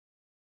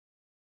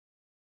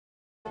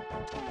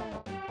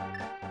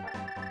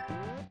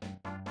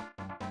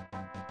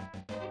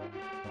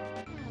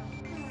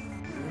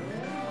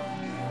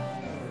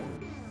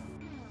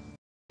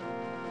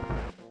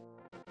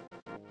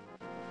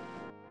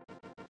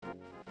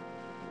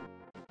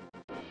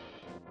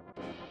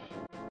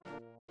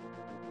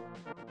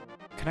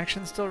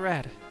Connection's still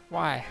red.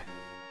 Why?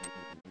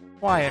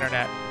 Why,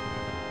 Internet?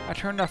 I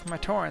turned off my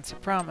torrents, I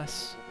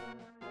promise.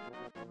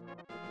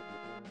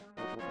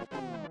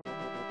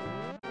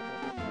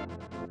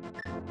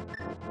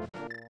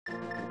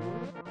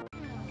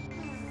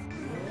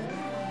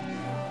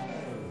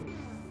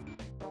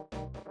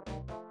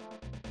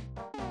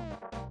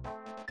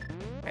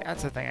 Okay,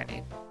 that's the thing I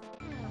need.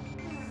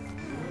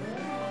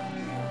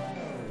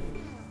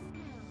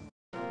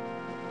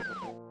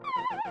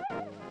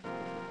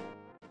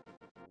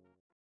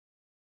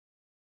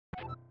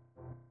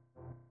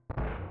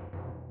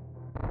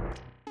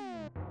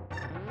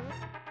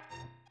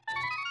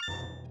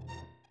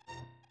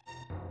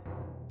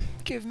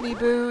 Give me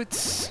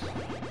boots!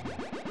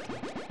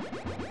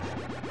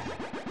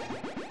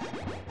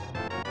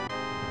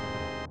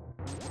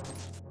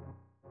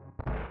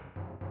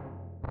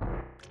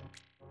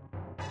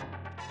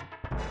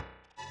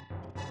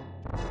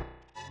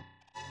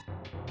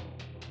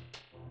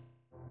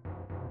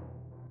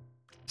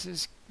 This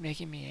is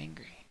making me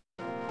angry.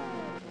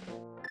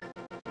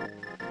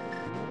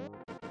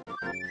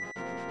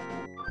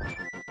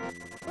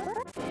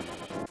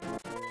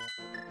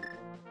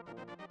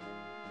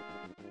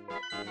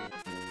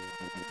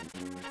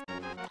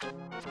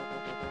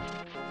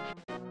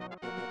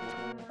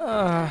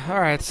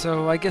 Alright,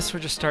 so I guess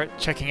we'll just start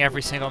checking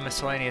every single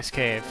miscellaneous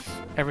cave,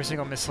 every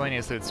single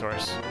miscellaneous loot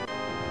source.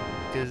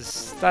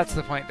 Because that's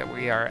the point that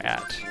we are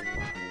at.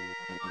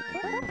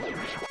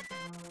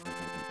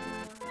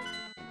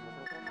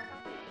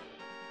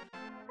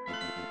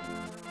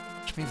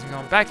 Which means I'm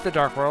going back to the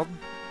Dark World,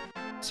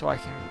 so I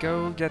can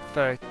go get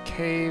the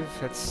cave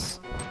that's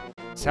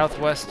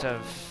southwest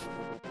of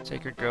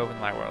Sacred Grove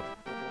and Light World.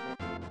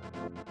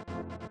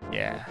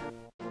 Yeah.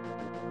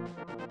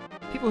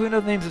 People who know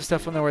the names of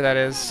stuff will know where that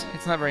is.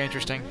 It's not very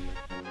interesting.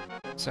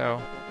 So,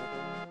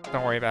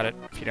 don't worry about it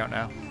if you don't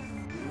know.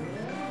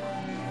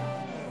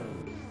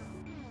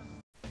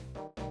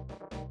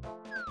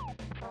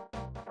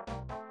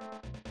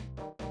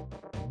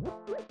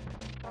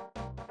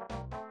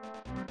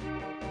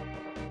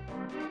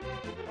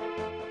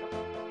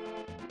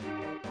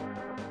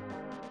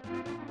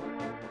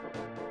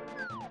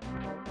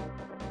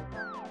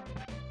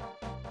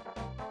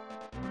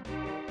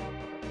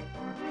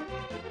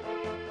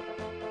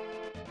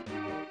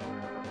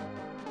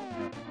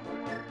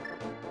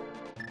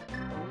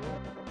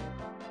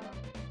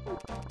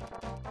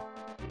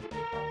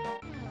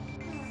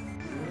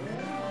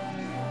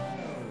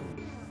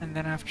 And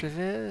then after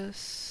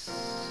this...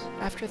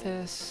 What's after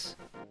this?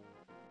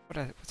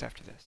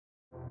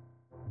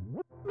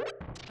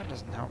 That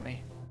doesn't help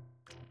me.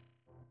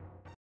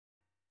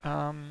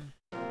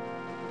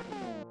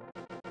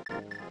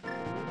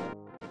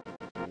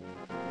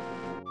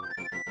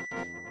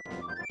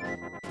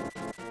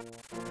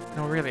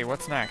 No, really,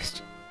 what's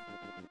next?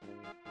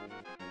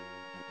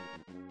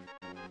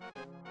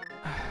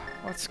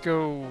 Let's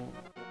go...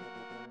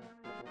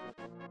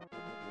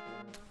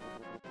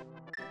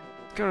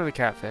 Go to the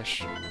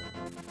catfish.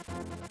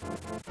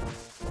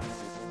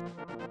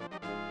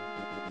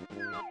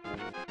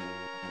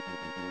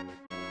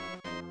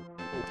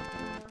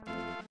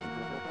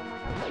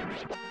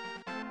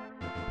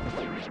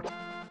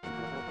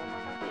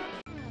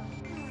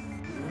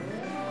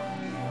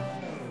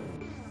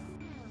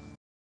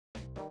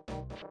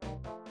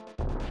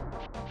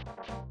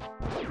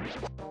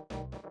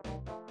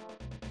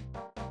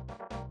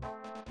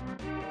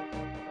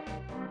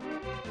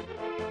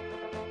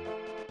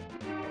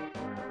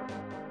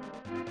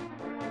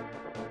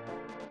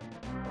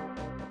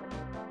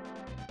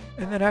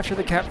 And then after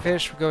the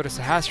catfish, we'll go to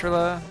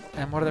Sahasrahla,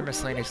 and what other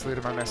miscellaneous loot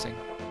am I missing?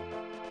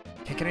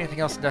 Can't get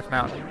anything else in Death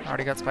Mountain. I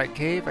already got Spike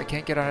Cave, I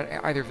can't get on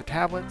either of the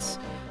tablets.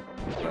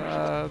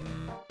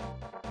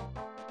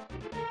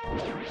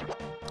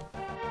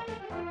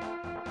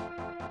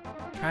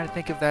 Trying to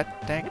think of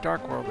that dank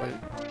Dark World loot,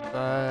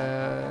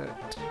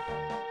 but...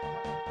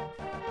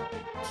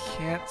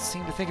 Can't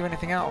seem to think of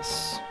anything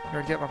else. You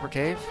already get Upper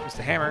Cave? It was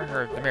the hammer,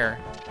 or the mirror.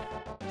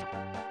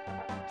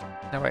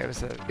 No, wait, it was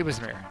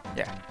the mirror,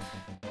 yeah.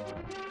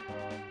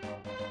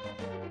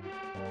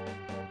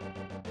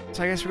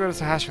 So I guess we go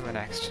to Sahasrahla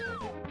next.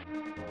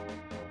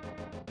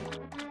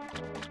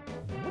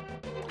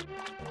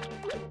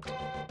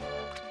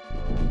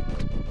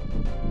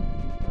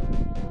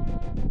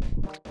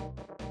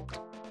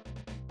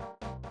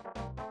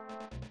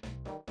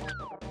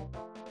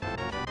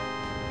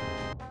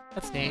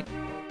 That's neat.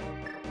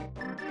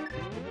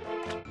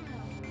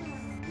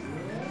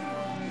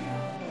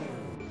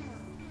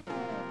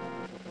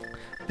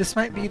 This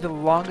might be the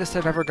longest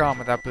I've ever gone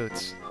without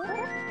boots.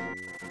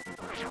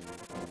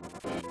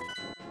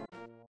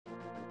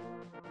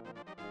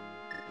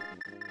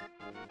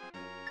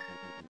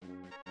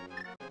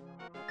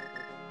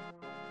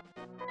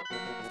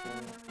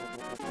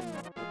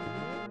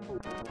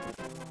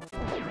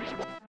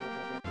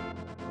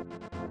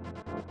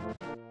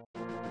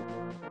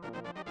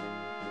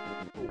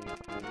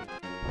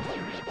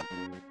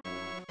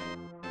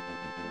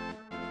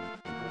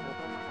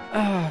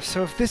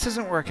 So if this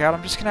doesn't work out,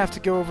 I'm just gonna have to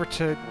go over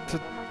to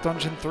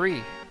Dungeon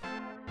 3.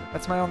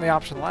 That's my only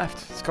option left.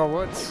 Skull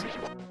Woods.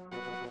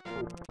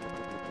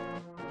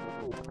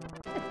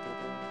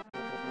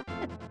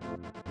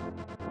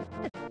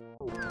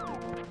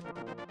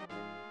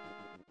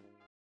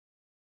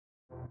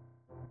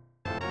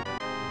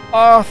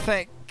 Oh,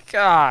 thank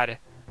God!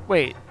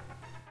 Wait,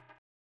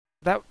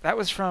 that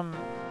was from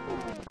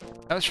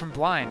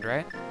Blind,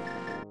 right?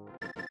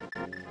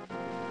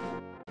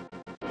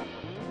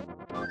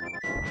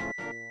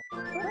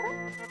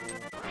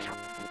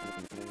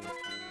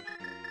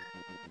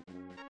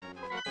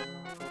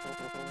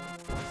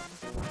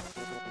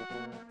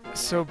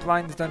 So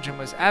Blind's dungeon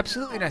was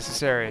absolutely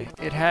necessary.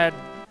 It had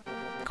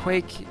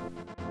Quake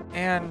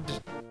and,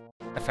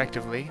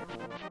 effectively,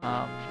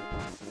 a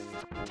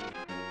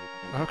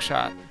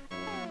hookshot.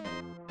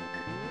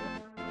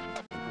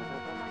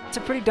 It's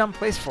a pretty dumb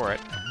place for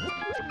it.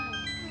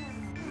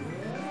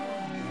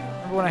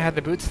 Remember when I had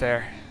the boots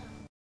there?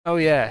 Oh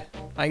yeah,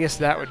 I guess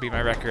that would be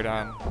my record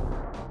on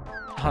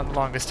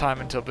longest time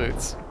until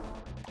boots.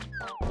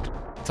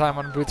 Time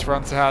when boots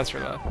runs the house for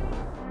that.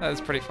 That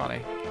was pretty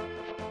funny.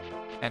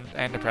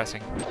 And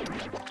depressing.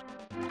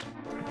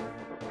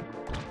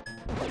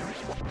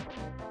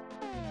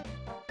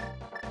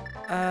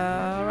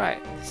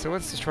 Alright, so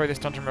let's destroy this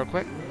dungeon real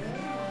quick.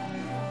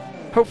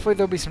 Hopefully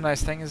there'll be some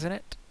nice things in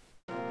it.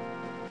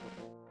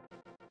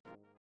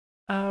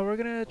 We're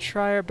gonna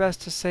try our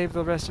best to save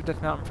the rest of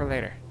Death Mountain for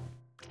later.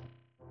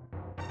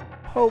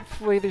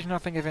 Hopefully there's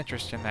nothing of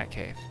interest in that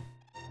cave.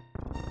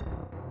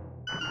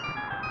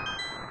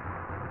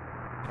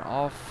 And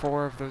all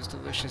 4 of those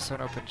delicious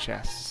unopened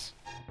chests.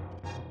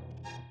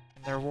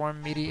 And their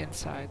warm, meaty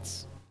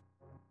insides.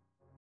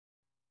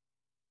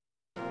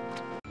 I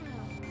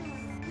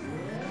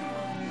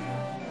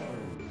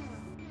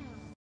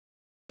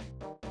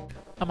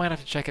might have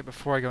to check it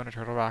before I go into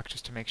Turtle Rock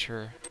just to make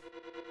sure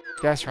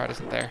Gas Rod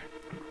isn't there.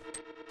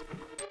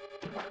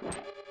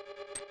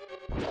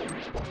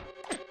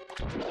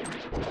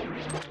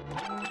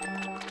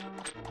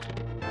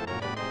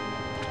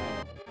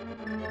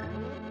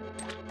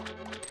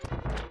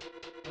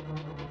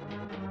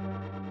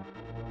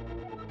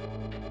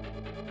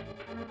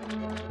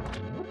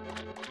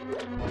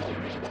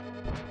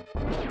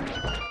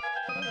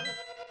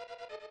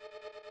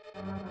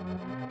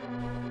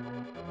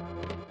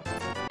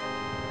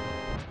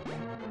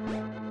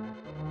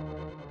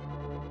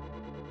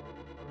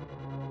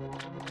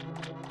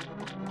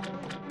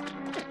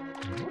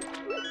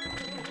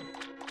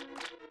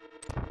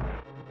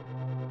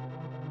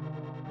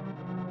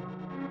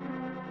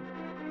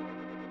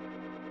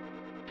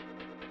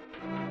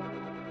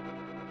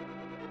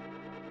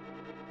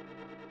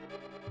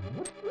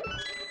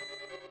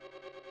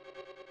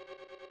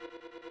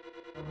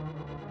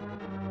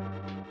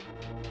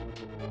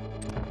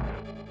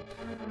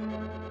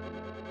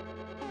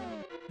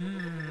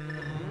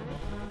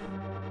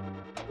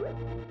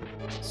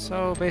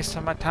 So, based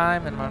on my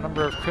time and my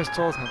number of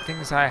crystals and the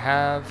things I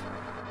have,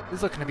 this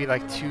is looking to be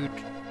like 2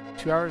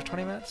 hours,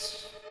 20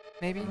 minutes?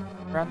 Maybe?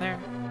 Around there?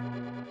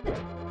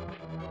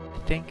 I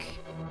think.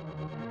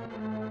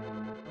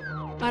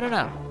 I don't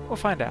know. We'll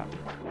find out.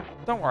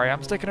 Don't worry,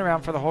 I'm sticking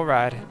around for the whole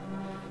ride.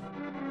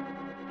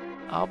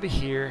 I'll be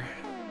here.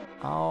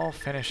 I'll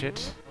finish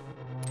it.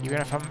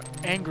 Even if I'm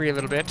angry a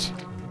little bit,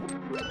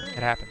 it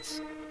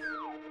happens.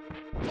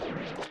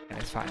 And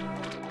it's fine.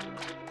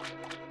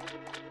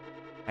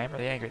 I am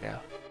really angry though.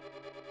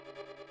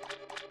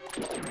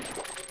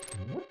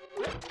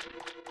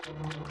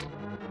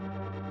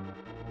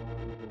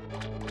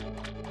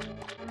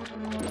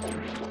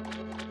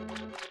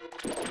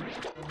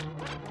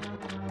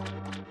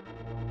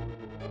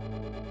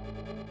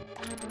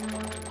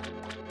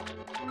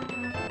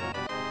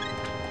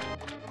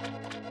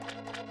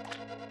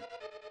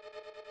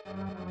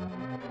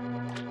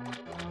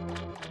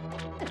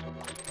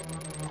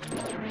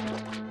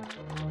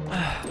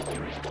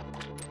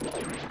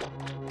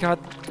 God,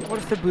 what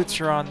if the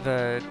boots are on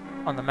the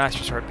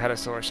Master Sword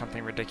pedestal or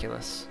something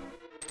ridiculous?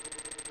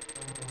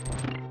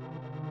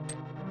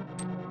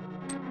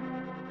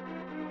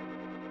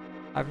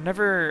 I've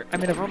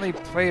only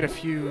played a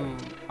few.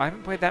 I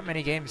haven't played that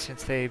many games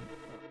since they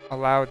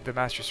allowed the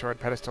Master Sword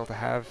pedestal to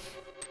have,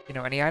 you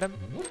know, any item.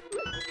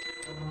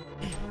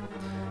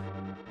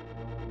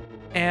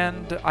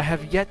 And I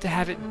have yet to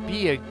have it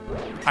be an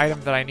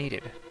item that I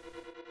needed.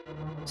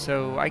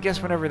 So I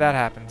guess whenever that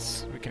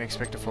happens, we can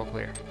expect a full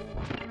clear.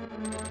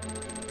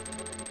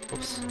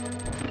 Oops.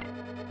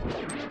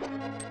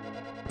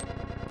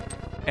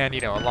 And, you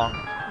know, a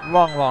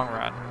long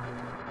run.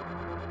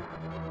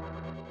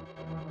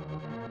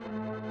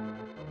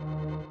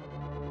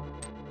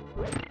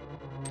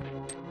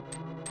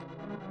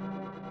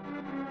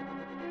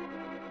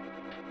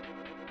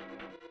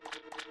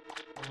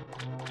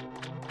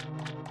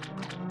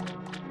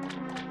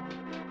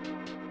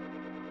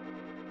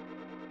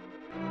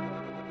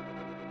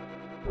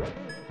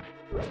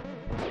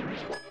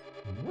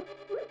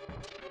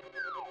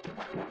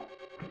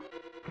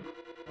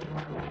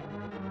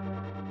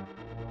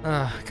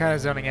 Kind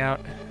of zoning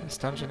out. This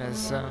dungeon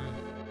is, I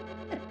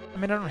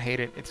mean, I don't hate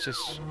it. It's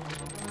just...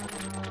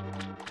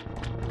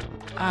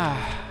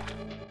 I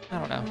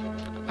don't know.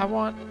 I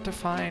want to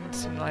find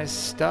some nice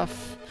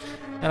stuff,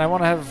 and I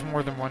want to have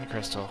more than one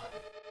crystal.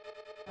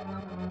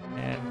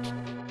 And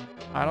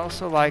I'd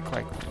also like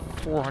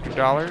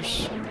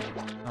 $400,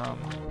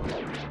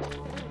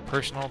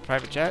 personal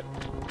private jet,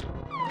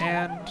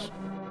 and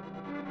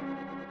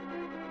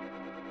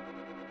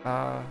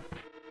a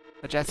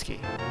jet ski.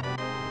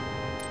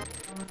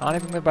 I don't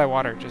even live by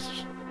water,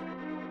 just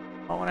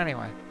I want one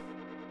anyway.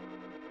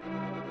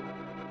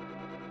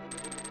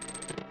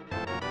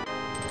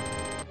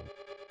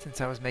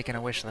 Since I was making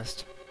a wish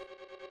list.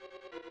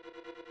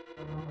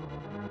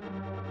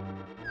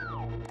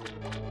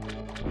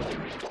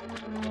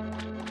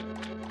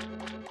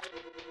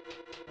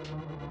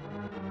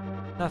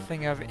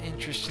 Nothing of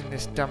interest in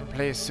this dumb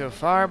place so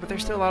far, but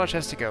there's still a lot of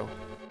chests to go.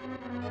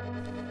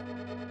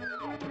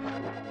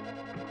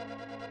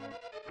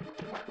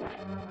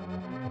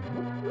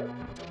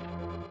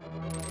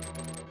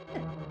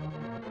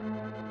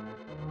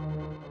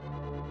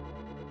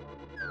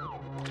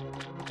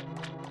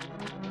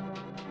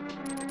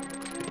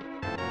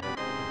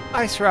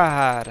 Ice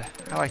rod!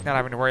 I like not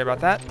having to worry about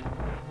that.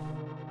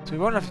 So we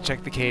won't have to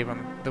check the cave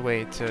on the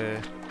way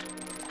to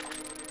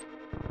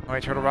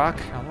Turtle Rock,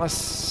 unless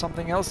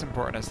something else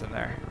important is in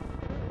there.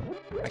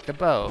 Like the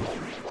bow.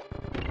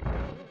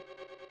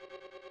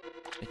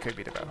 It could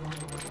be the bow.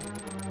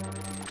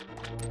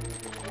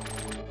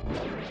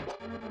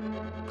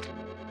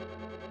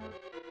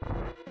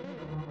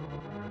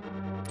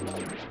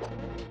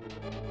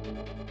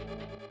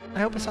 I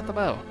hope it's not the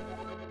bow.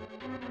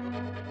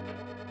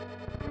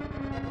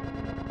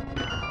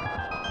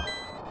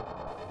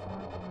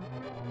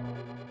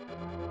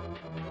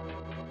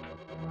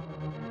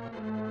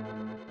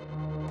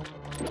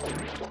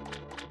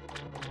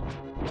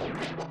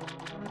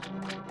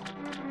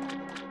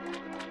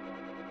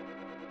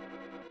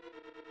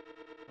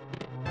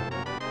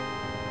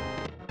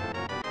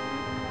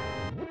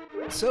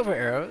 Silver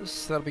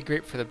arrows, that'll be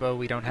great for the bow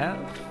we don't have.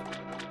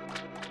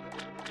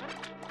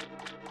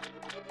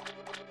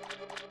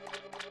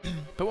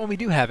 But when we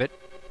do have it,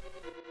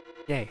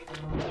 yay.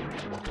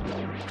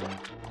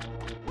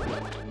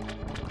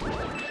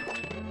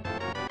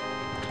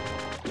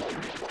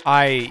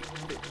 I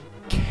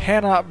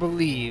cannot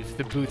believe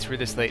the boots were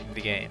this late in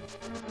the game.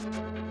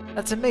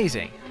 That's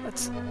amazing.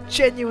 That's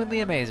genuinely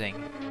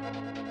amazing.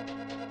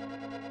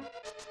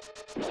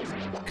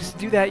 Because to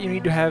do that, you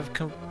need to have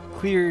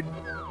cleared...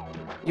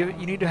 You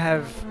need to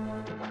have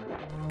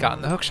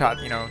gotten the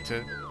hookshot, you know,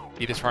 to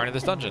be this far into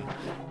this dungeon.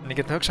 And to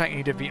get the hookshot, you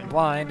need to beat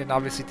blind, and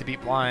obviously to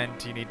beat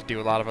blind, you need to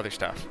do a lot of other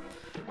stuff.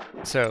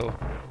 So,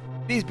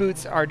 these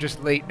boots are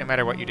just late no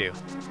matter what you do.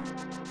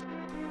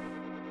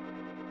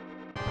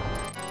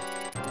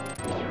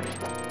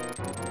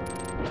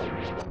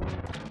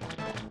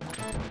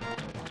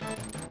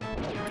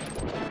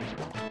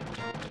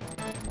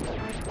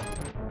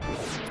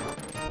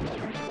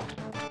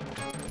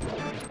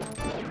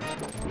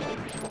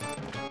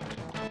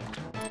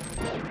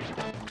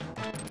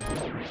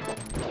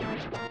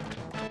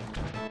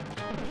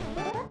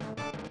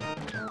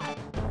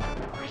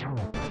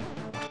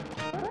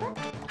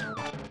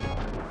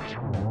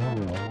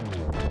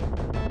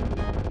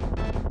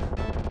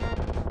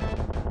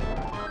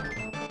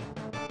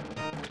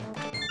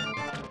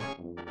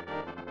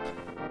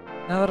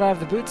 Now that I have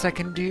the boots, I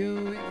can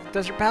do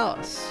Desert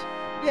Palace.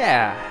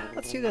 Yeah,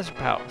 let's do Desert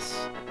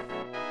Palace.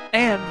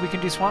 And we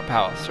can do Swamp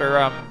Palace,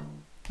 or,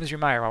 Misery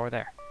Mire while we're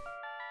there.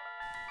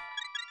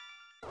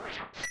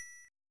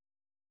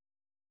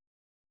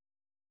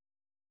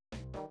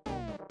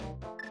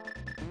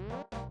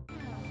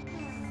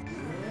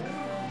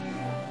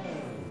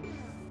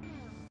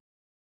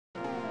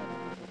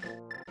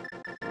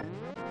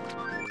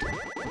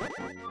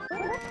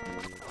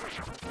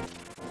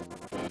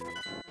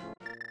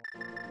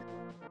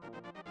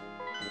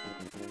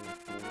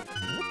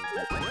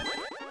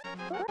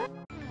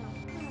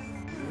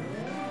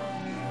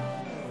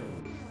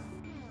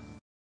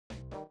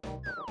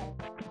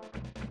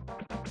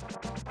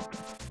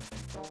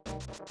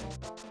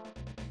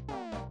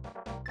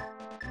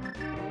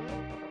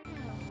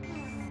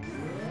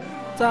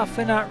 It's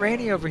awfully not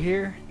rainy over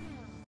here.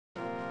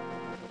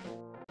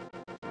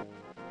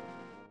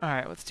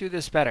 Alright, let's do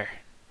this better.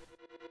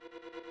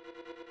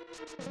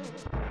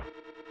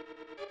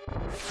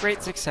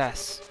 Great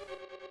success.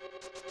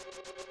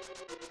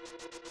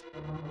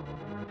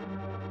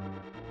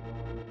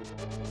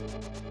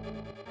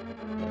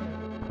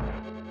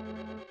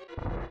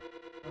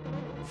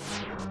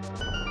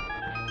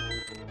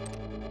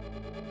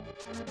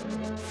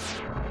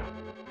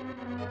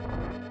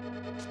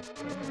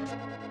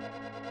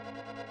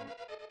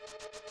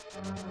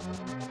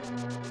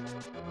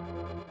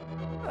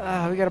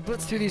 We gotta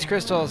blitz through these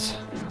crystals.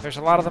 There's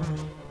a lot of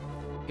them.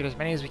 Get as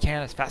many as we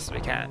can, as fast as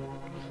we can.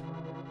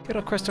 Good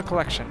old crystal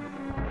collection.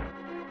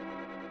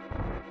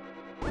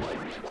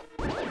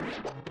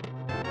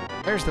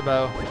 There's the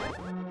bow.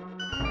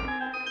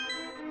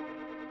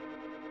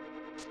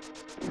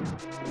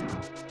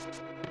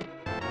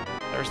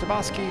 There's the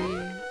boss key.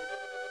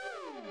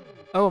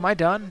 Oh, am I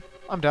done?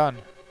 I'm done.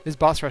 This is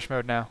boss rush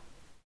mode now.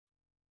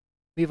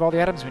 We have all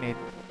the items we need.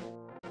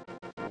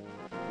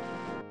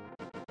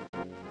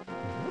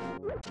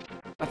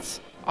 That's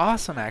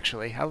awesome,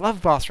 actually. I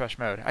love boss rush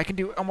mode. I can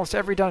do almost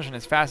every dungeon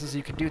as fast as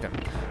you can do them,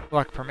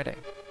 luck permitting.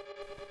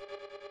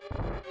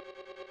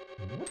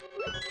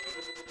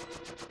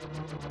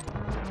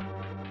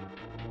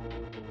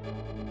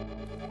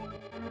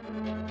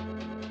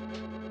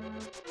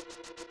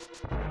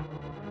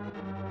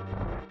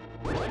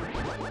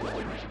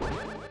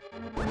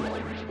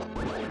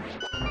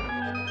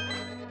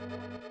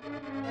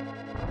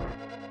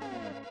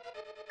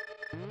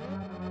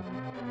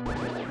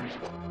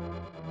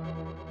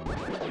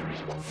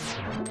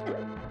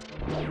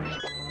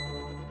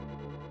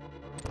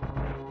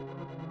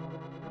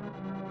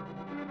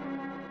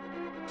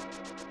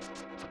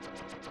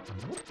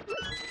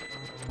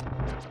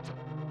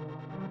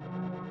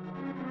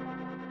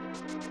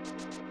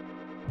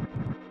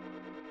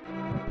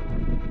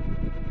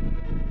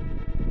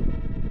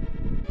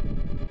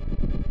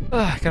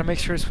 Gotta make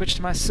sure to switch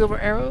to my silver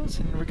arrows,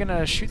 and we're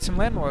gonna shoot some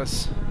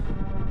landmolars.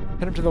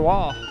 Hit them to the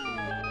wall.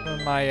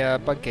 On my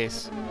bug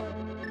case.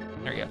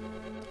 There we go.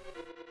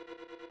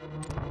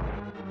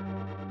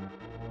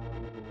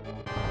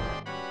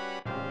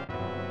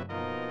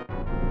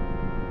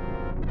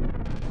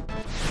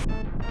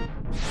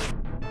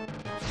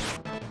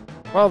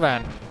 Well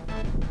then.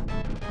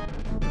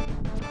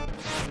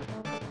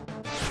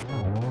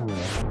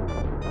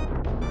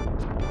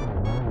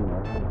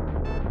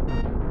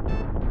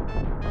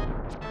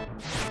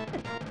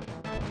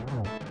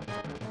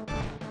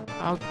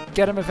 I'll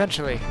get him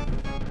eventually.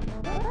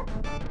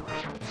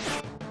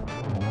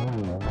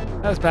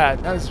 That was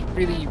bad. That was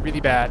really, really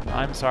bad.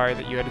 I'm sorry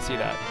that you had to see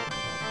that.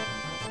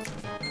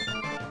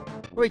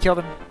 We killed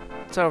him.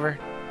 It's over.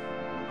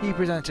 He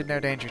presented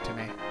no danger to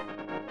me.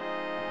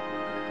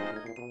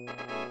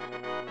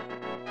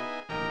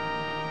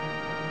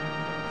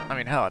 I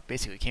mean, hell, it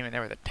basically came in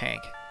there with a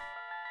tank.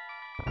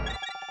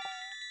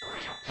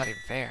 Not even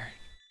fair.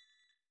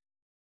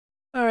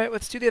 Alright,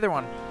 let's do the other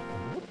one.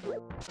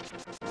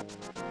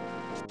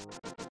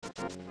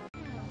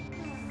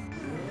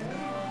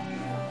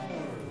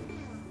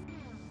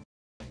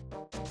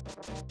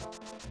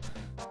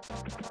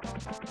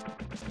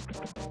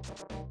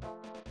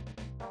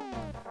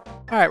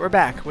 Alright, we're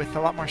back with a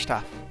lot more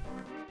stuff.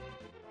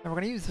 And we're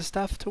gonna use the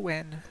stuff to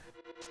win.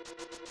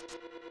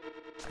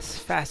 As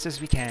fast as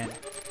we can.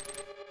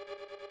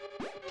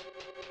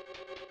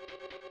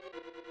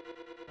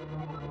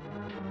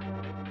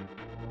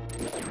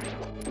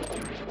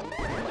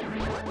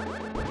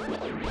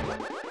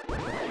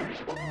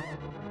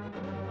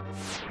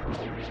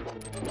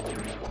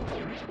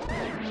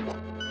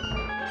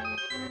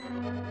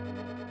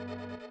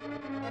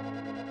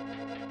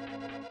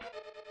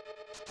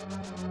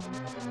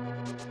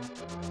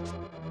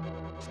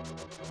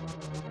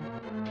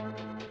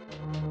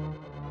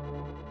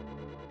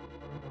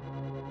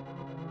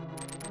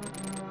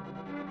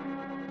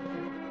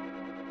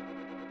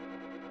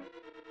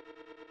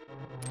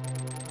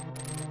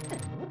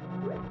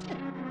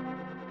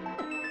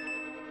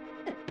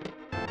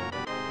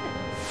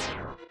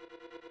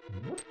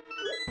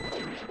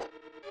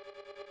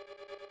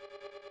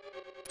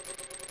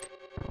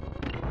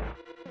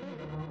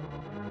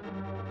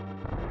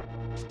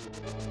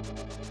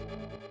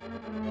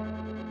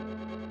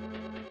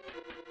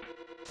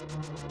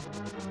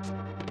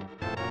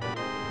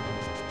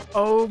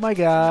 Oh my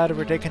god,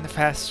 we're taking the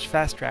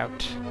fast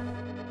route.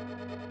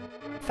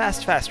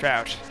 Fast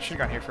route. Should've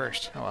gone here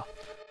first. Oh well.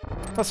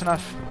 Close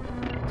enough.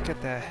 Let's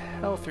get the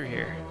hell through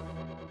here.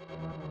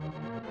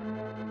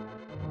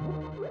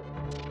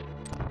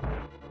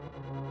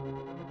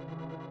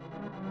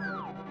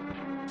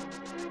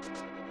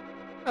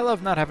 I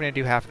love not having to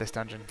do half of this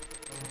dungeon.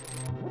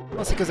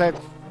 Mostly because I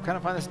kind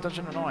of find this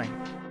dungeon annoying.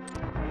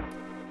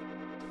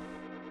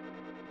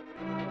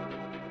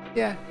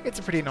 Yeah, it's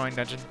a pretty annoying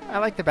dungeon. I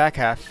like the back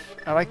half.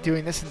 I like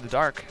doing this in the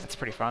dark. That's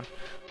pretty fun.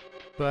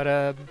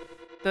 But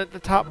the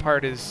top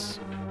part is...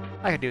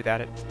 I can do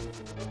without it.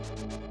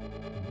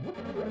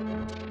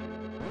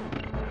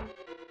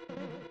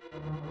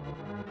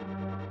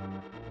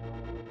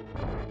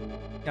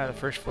 Yeah, the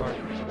first floor,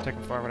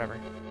 second floor, whatever.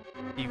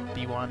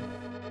 B1.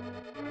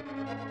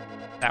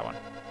 That one.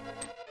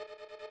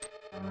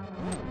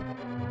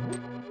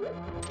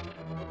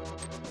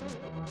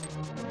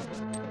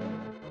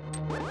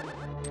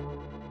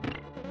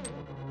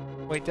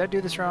 Wait, did I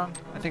do this wrong?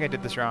 I think I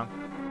did this wrong.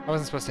 I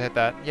wasn't supposed to hit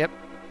that. Yep.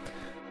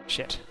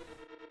 Shit.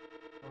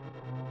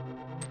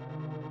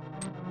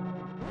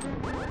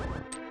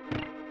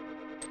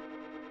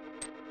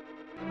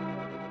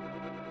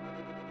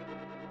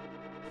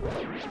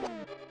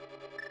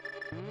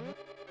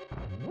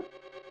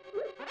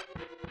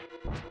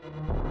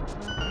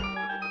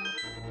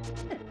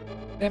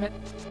 Damn it.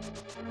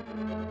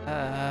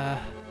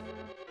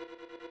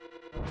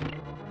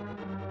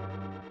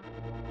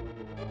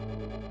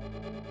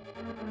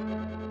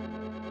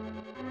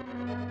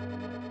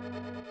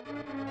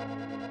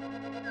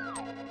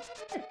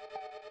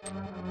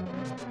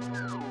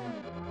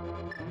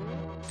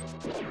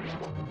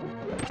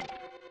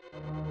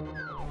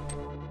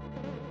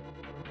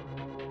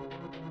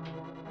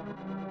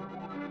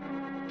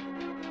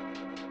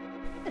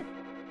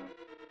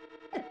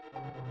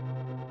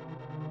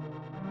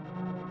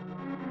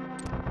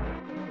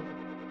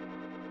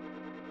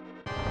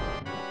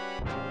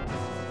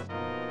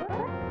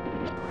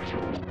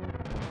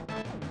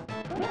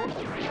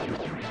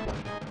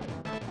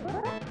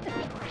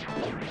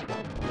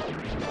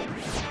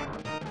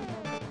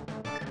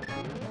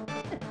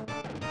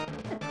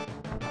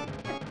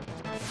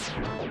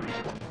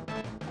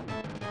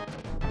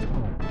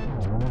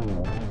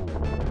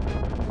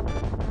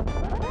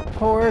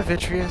 Poor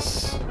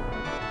Vitreous.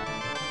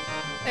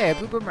 Hey, a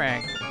blue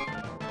boomerang.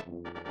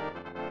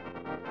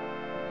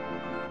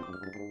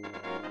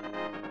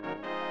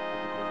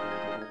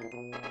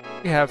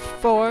 We have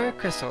 4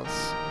 crystals.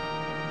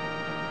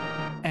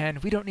 And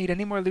we don't need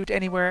any more loot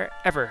anywhere,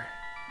 ever.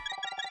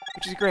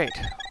 Which is great.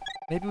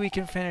 Maybe we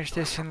can finish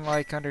this in,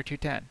 like, under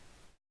 210.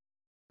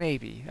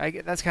 Maybe.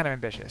 That's kind of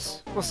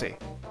ambitious. We'll see.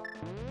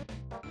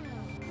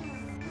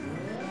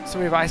 So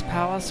we have Ice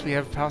Palace, we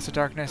have Palace of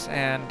Darkness,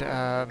 and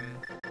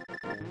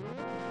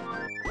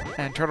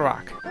Turtle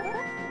Rock.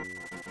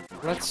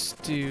 Let's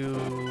do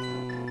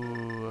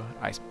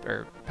Palace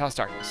of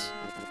Darkness.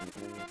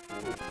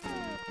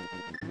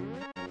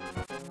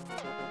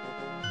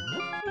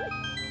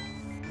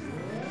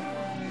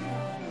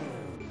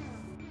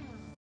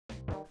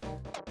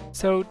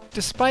 So,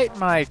 despite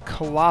my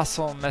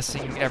colossal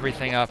messing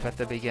everything up at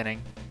the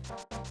beginning,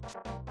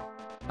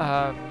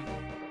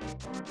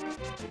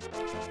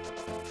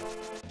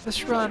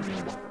 this run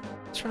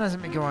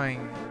hasn't been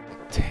going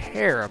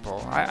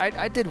terrible.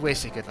 I did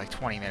waste a good like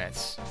 20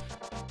 minutes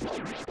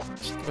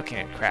just looking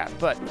at crap,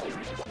 but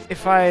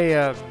if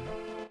I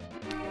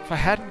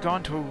hadn't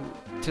gone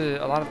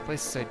to a lot of the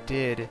places I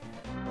did,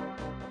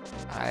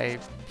 I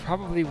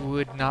probably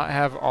would not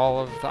have all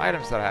of the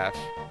items that I have.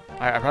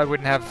 I probably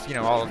wouldn't have, you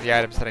know, all of the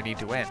items that I need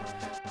to win.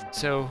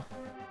 So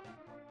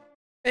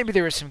maybe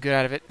there was some good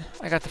out of it.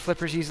 I got the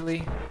flippers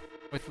easily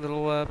with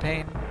little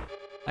pain.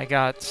 I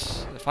got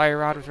the fire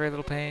rod with very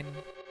little pain.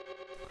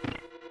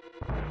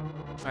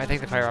 I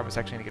think the fire rod was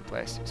actually in a good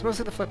place. It's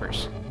mostly the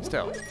flippers,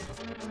 still.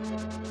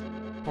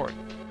 Important.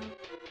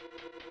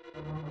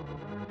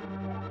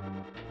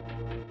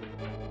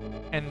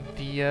 And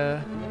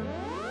the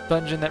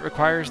dungeon that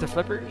requires the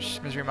flippers,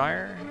 Misery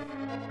Mire,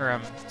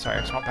 or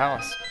sorry, Swamp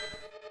Palace,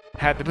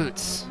 had the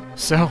boots.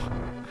 So,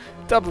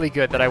 doubly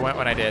good that I went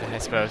when I did, I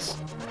suppose.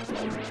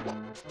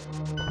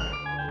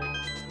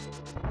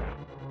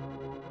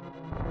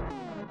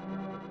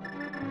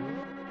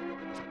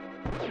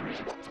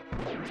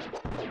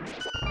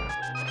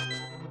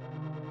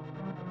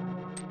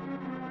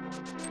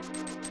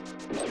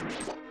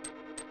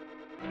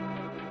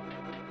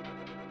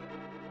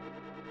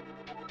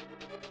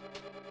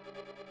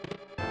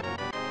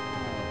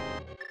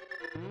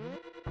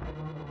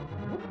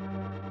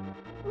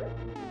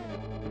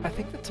 I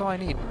think that's all I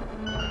need.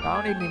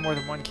 I don't need any more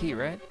than 1 key,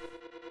 right?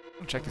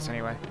 I'll check this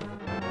anyway.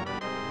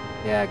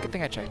 Yeah, good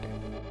thing I checked it.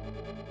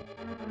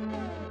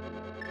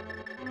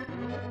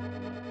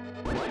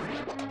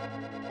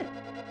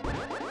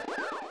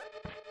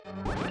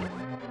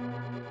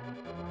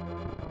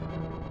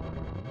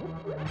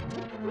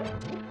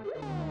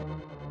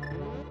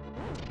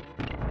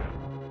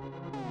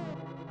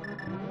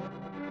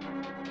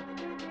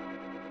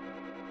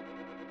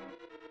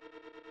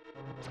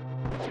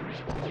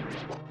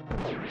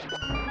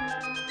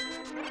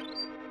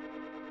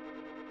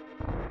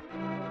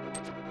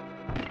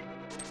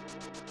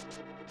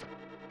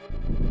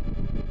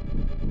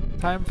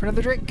 Time for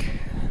another drink.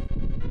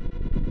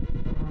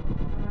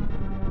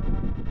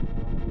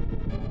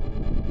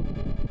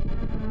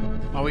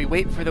 While we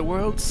wait for the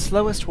world's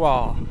slowest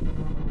wall.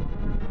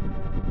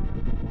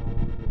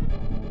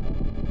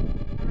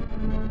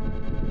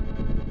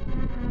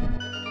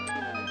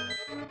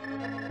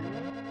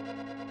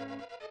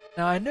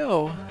 Now I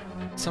know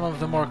some of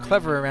the more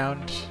clever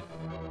around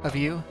of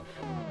you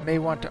may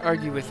want to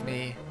argue with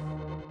me,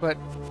 but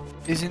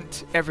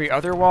isn't every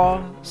other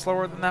wall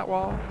slower than that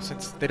wall,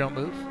 since they don't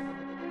move?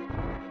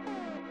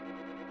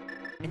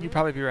 And you'd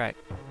probably be right.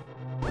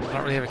 I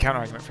don't really have a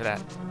counter-argument for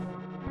that.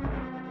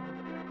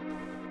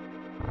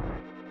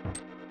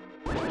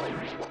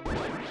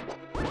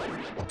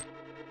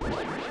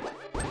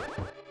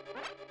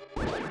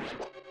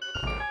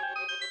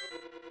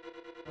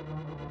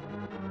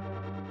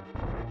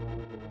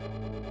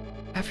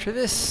 After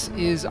this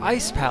is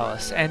Ice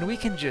Palace, and we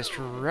can just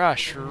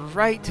rush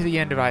right to the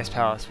end of Ice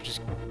Palace, which is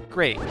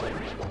great.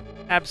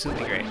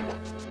 Absolutely great.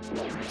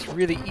 It's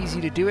really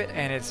easy to do it,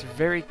 and it's a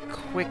very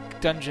quick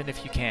dungeon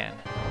if you can.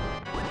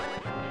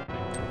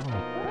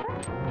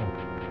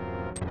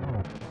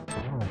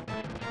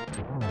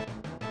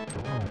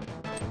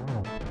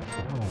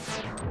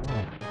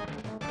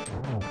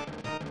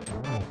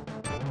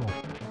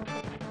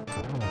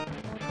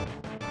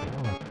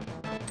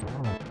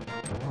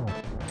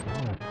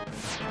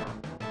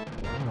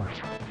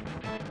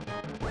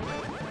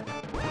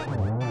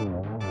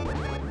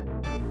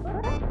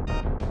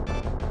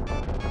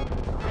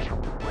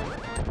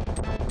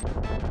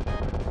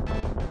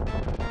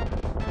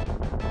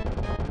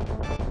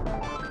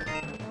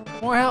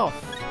 More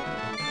health!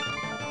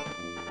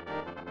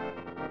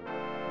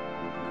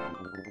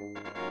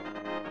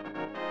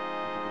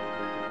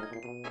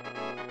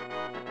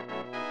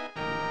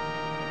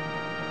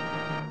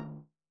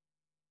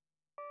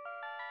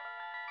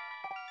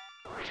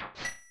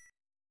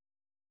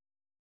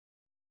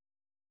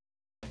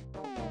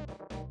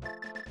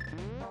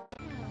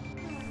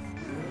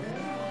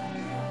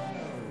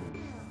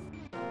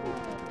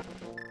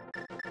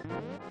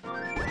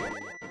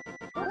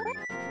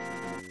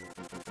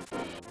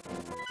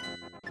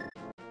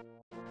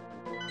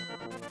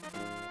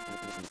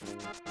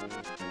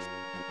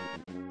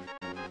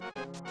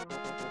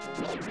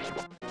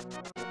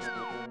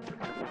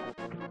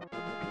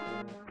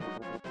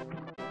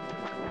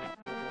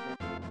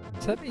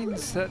 So that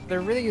means that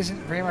there really isn't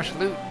very much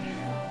loot,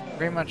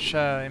 very much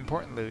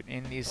important loot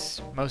in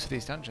most of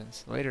these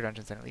dungeons, the later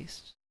dungeons at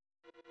least.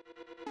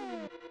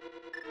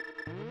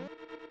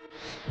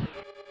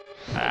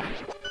 Ah.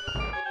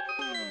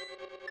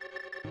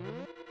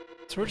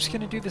 So we're just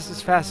gonna do this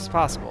as fast as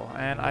possible,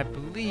 and I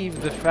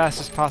believe the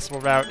fastest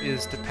possible route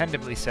is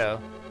dependably so.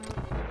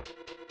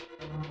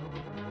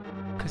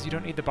 Because you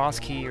don't need the boss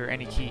key or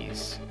any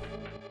keys.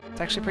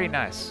 It's actually pretty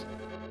nice.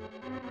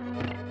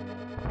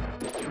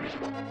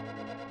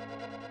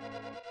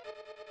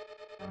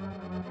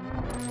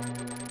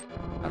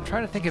 I'm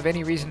trying to think of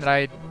any reason that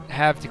I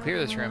have to clear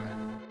this room,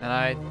 and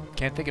I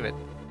can't think of it.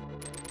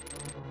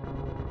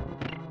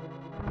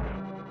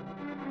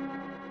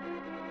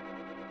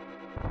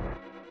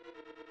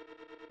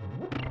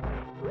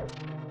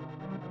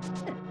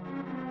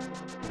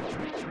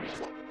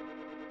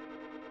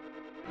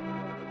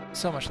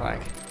 So much lag.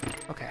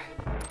 Okay.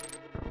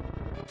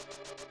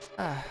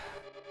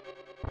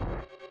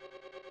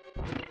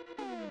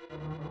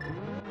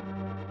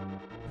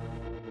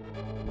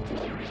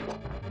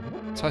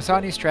 So I saw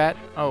a new strat.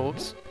 Oh,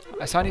 whoops.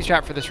 I saw a new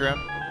strat for this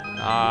room.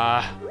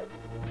 I'm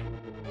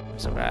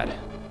so bad.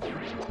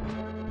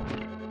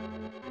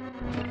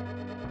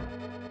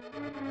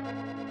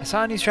 I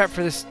saw a new strat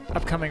for this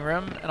upcoming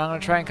room, and I'm going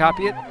to try and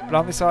copy it, but I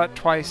only saw it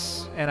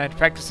twice, and I'd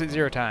practiced it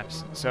 0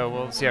 times. So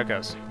we'll see how it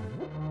goes.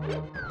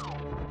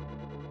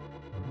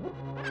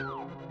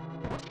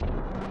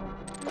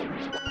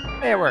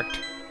 Hey, it worked.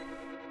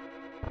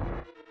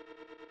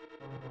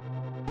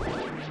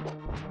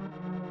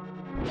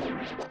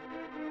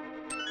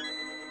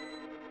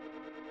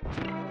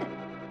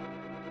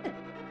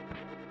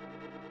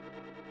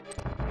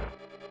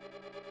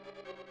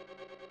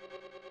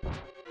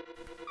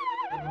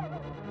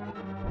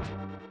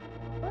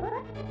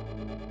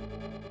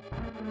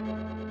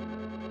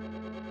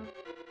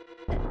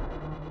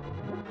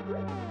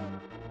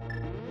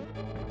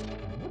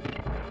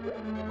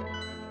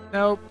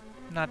 Nope,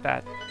 not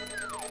that.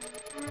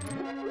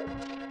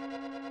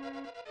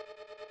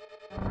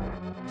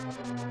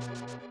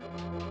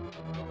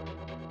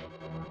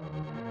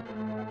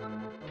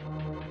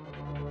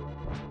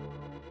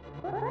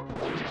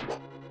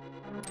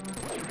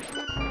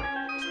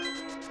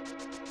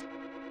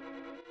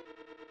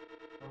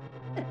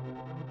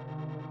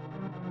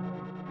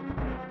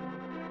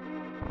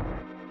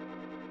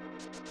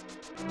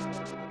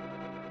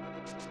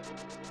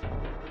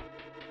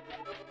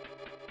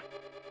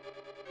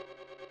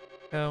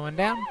 Going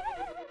down.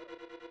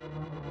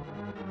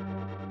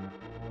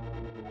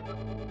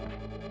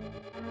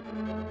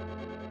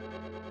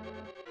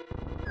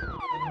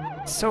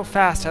 So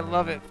fast, I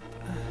love it.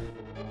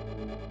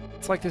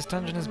 It's like this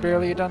dungeon is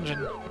barely a dungeon,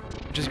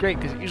 which is great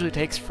because it usually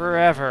takes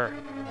forever.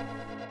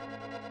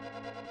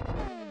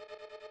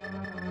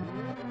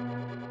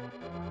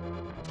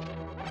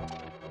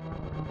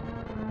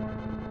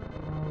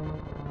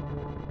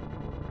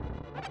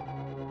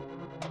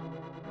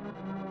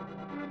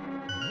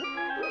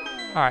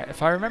 Alright,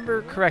 if I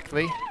remember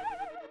correctly,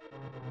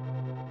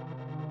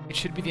 it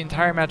should be the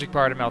entire magic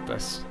bar to melt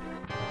this.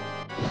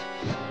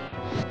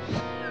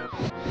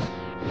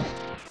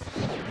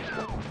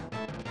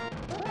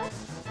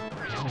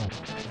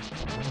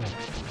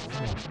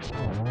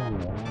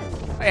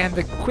 And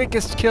the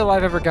quickest kill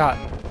I've ever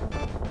gotten.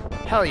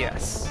 Hell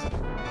yes.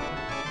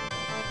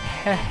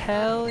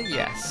 Hell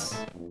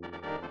yes.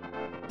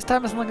 This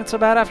time isn't looking so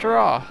bad after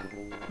all.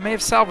 I may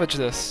have salvaged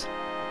this.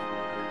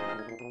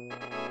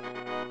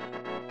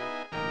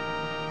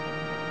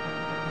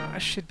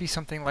 Should be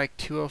something like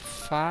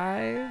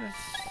 205. You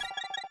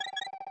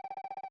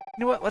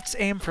know what? Let's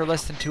aim for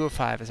less than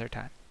 205 as our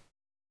time.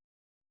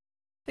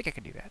 I think I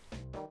can do that.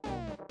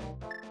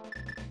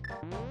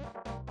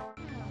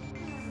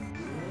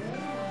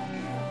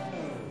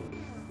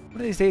 One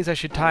of these days I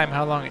should time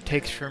how long it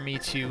takes for me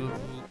to,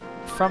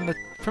 from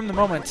the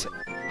moment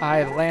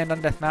I land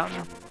on Death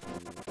Mountain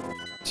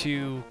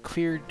to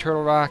clear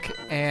Turtle Rock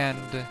and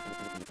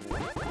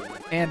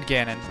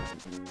Ganon.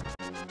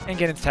 And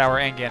Ganon's tower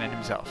and Ganon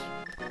himself.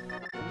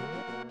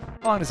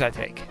 How long does that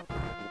take?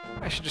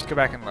 I should just go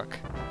back and look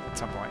at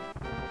some point.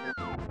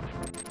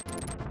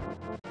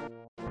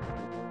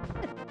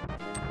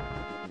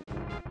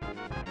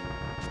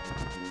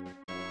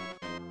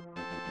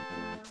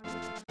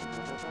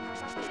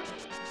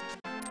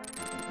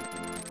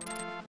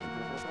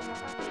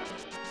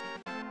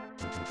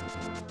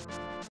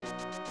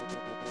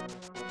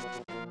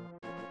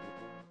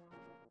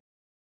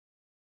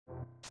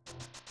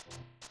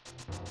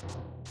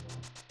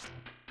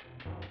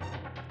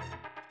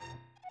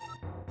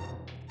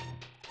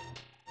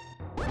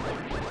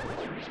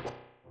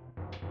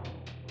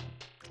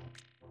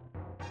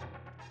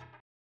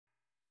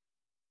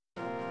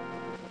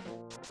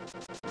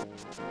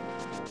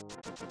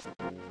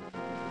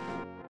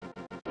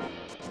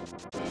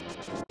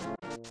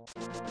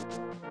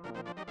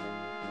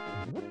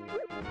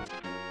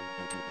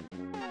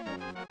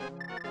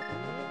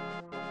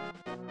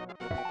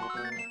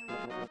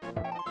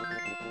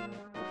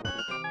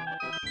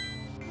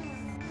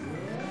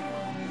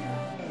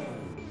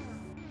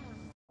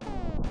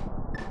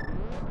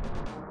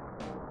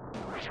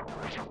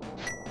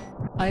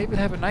 I even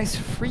have a nice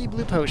free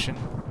blue potion.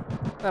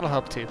 That'll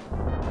help too.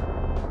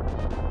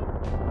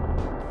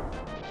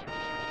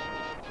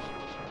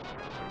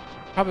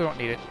 Probably won't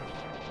need it.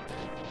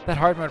 That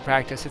hard mode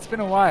practice, it's been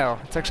a while.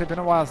 It's actually been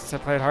a while since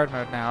I played hard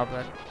mode now,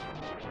 but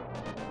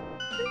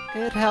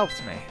it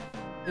helped me.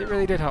 It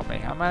really did help me.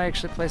 I might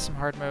actually play some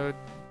hard mode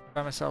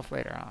by myself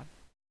later on.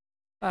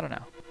 I don't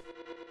know.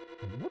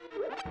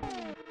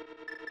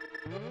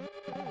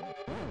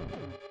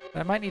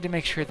 I might need to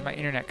make sure that my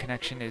internet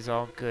connection is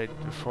all good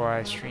before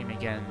I stream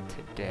again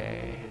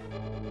today.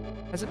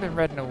 Hasn't been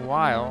read in a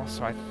while,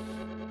 so I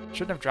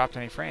shouldn't have dropped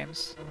any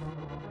frames.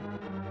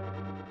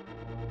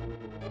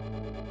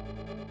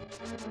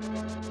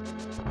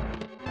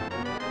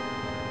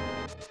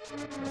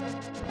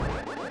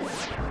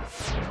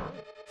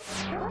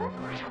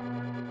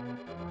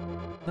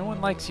 No one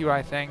likes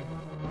UI thing.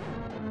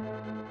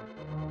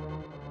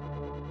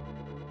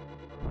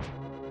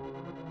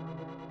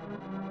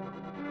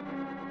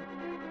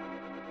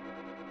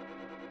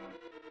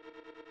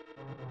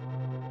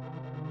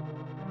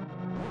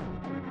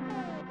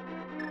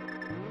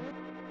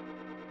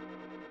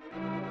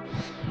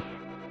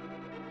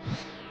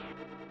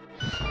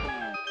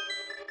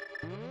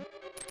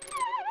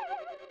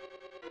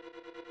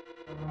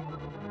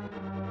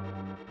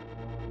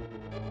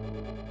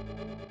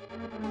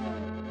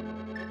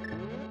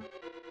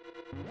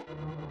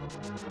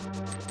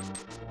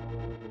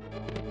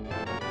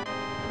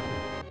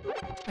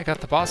 I got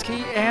the boss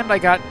key, and I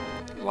got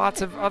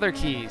lots of other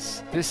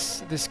keys.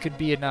 This could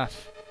be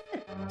enough.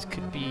 This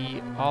could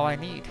be all I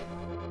need,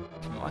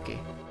 if I'm lucky.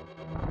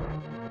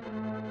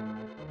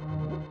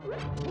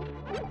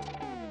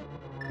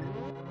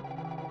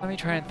 Let me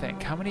try and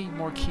think. How many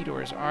more key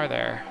doors are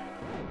there?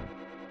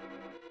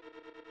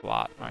 A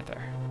lot, aren't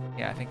there?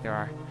 Yeah, I think there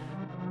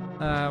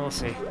are. We'll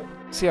see.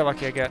 See how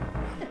lucky I get.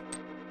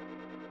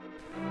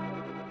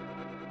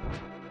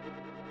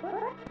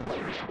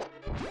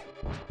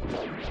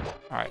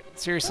 Alright,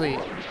 seriously,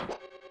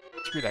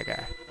 screw that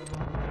guy.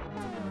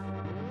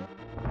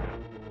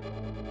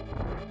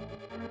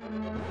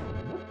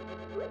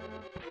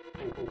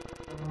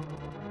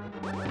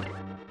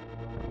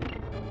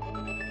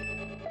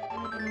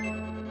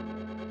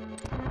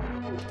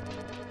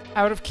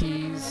 Out of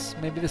keys.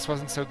 Maybe this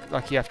wasn't so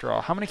lucky after all.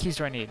 How many keys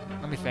do I need?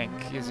 Let me think.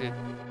 Is it...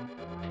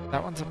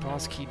 That one's a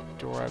boss key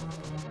door, I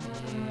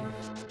believe.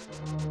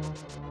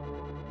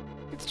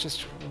 It's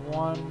just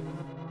one...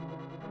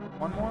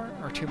 One more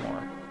or two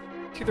more?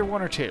 It's either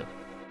one or two.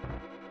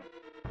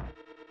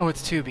 Oh,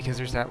 it's two because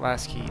there's that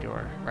last key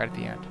door right at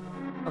the end.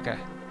 Okay,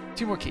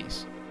 two more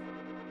keys.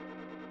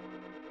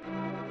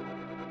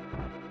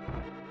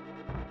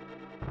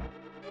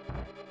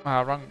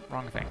 Wrong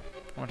thing.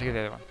 I want to get the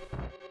other one.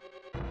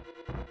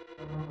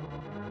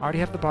 I already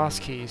have the boss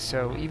key,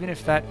 so even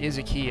if that is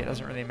a key, it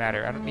doesn't really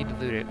matter. I don't need to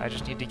loot it. I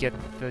just need to get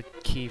the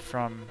key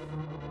from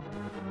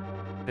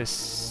this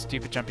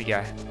stupid jumpy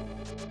guy.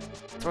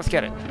 So let's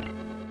get it.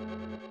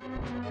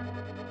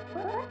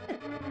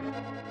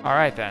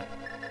 Alright then.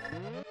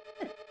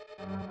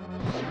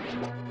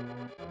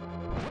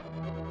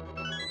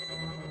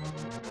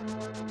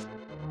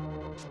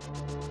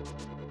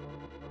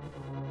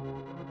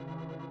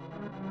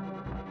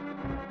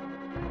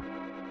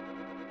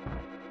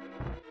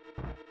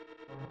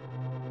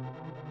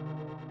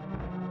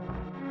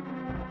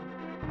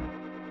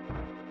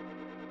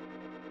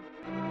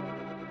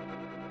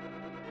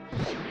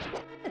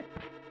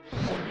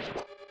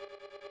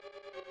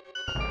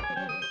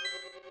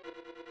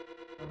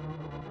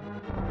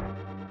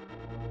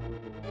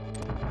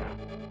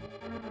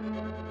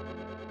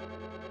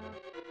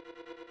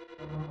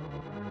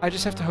 I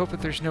just have to hope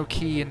that there's no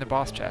key in the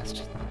boss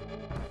chest.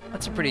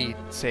 That's a pretty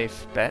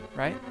safe bet,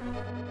 right?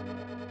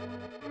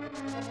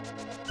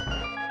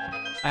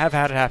 I have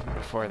had it happen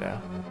before, though.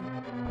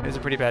 It was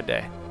a pretty bad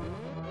day.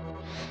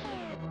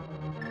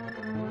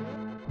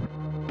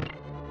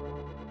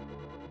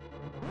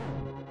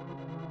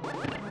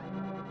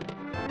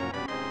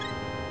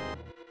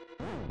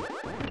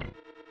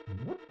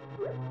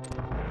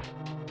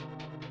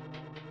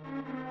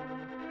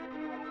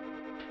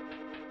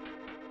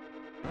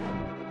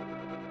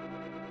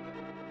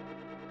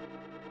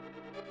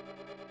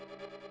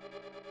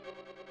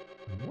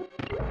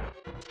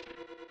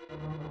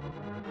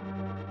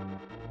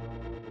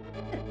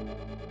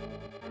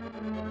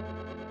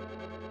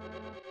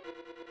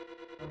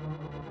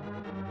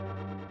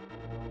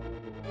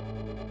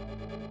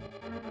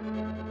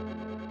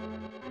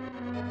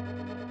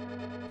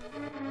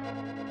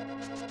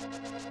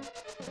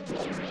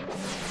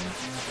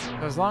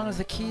 As long as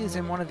the key is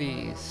in one of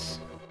these.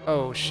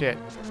 Oh shit.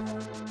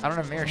 I don't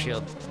have mirror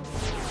shield.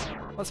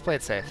 Let's play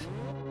it safe.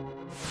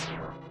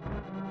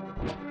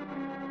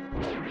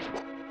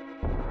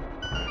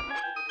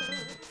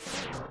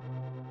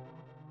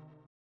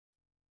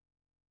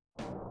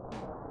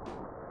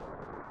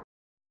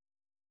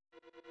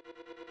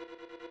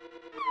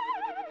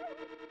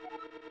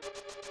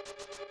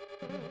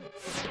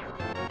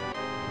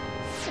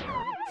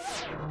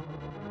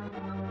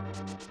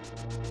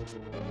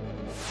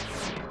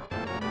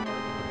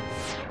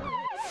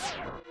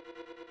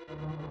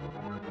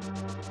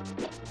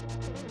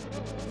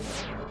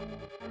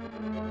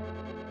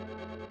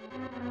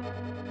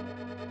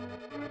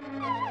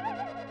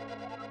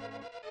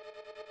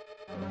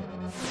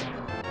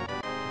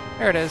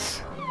 There it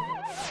is.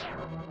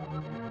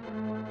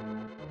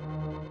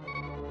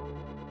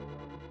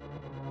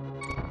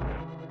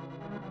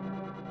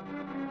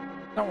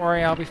 Don't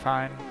worry, I'll be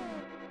fine.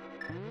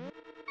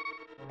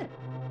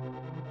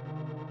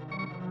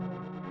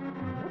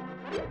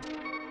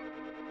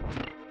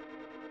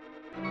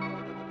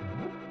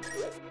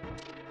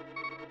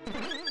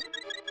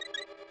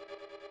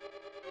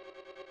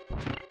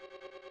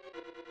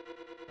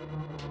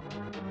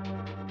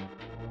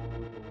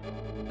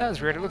 That was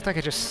weird. It looked like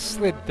I just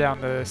slid down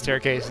the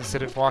staircase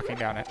instead of walking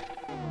down it.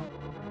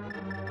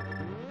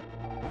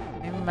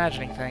 I'm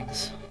imagining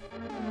things.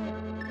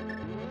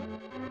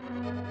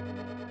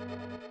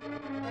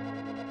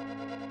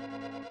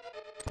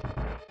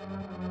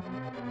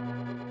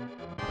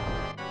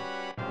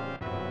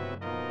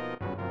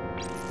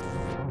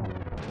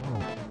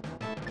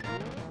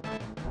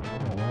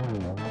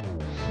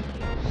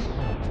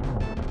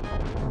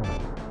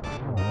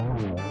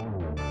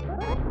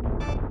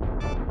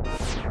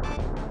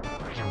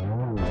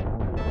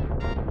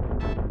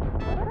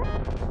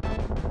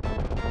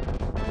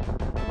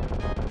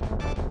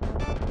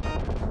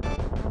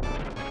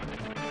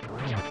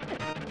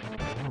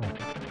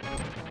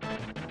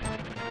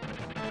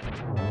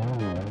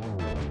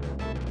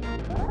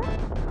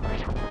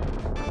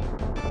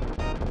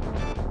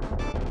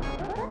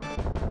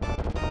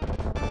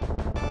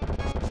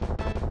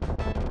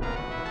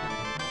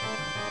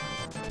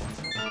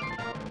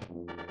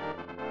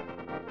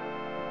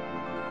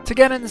 To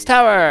Ganon's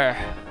tower!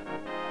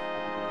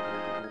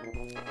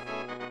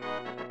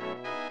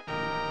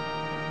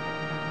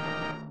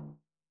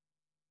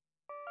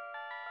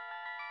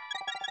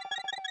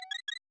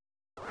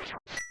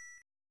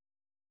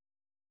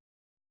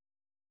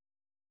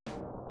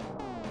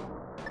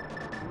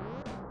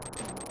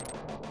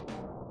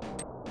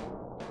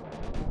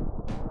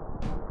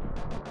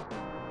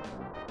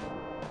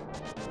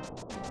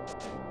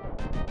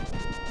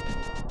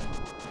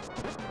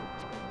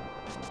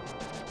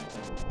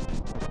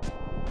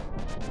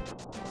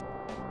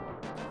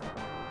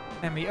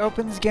 And we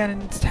opens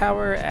Ganon's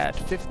tower at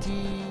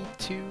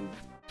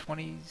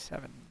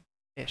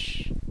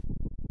 52:27-ish.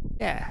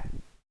 Yeah.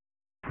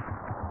 I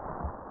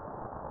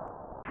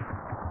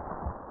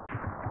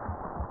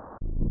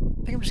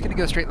think I'm just gonna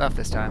go straight left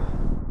this time.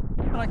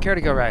 I don't care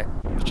to go right.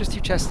 There's just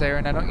 2 chests there,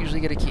 and I don't usually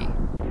get a key.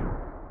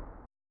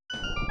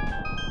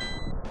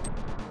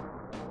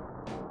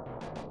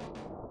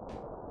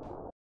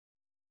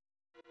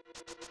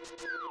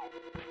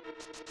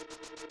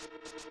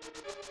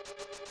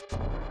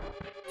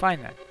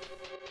 Fine then.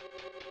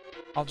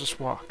 I'll just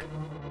walk.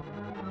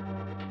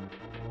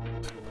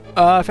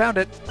 I found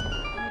it!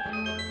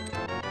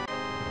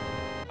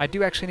 I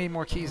do actually need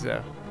more keys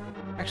though.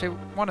 Actually,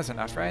 1 is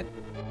enough, right?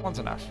 1's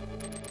enough.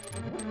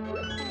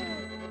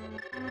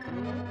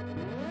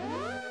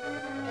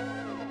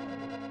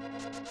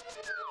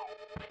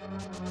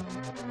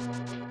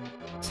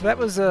 So that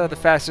was the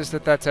fastest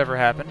that's ever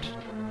happened.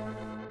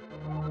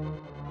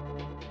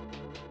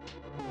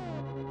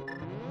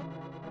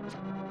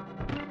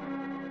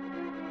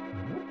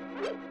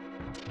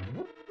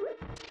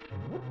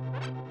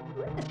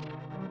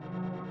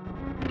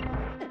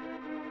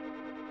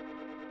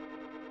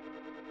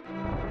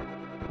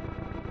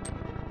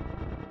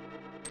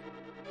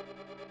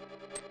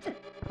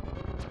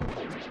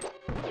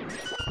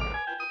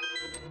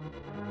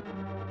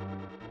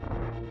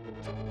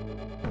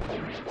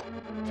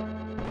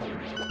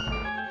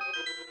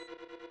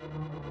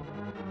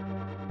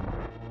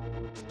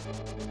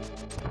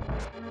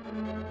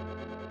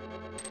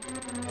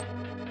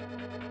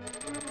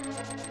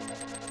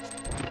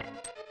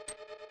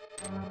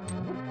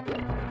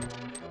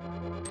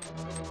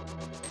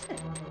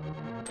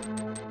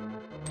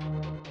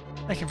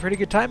 Making pretty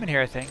good time in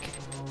here, I think.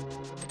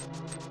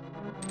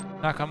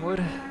 Knock on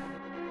wood.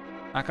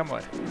 Knock on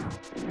wood.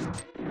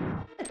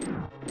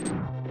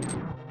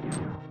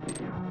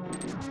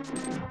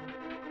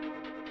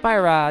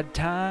 Fire rod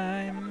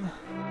time.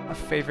 A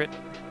favorite.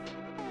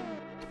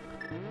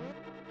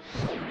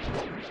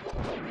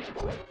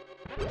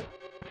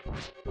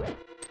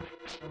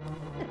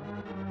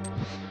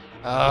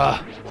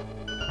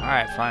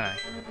 Alright, finally.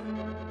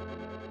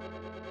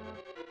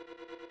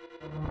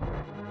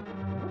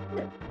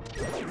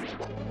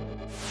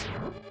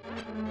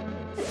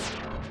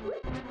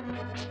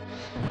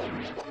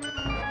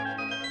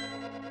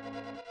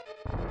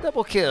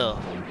 Double kill.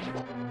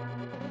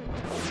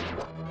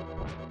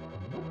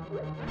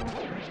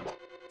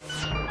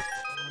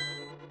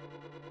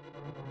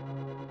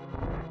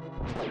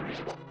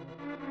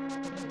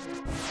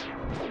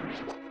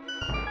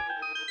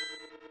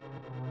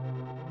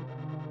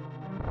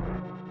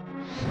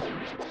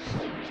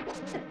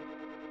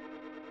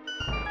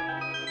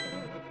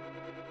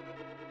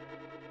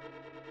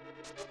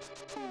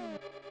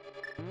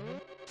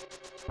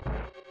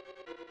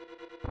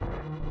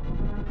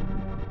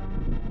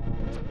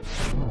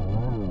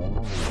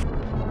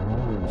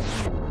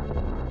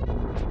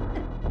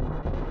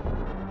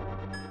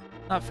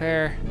 Not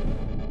fair.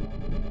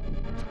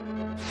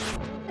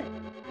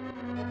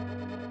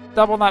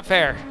 Double not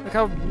fair. Look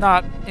how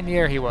not in the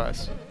air he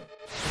was.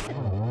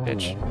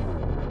 Bitch.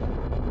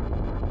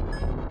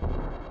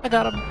 I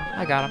got him.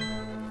 I got him.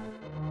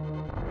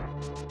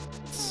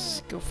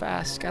 Let's go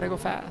fast. Gotta go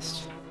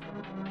fast.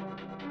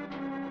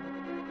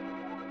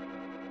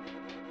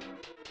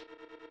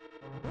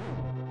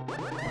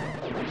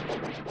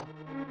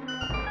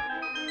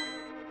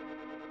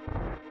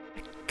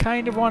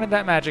 Kind of wanted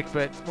that magic,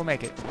 but we'll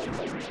make it.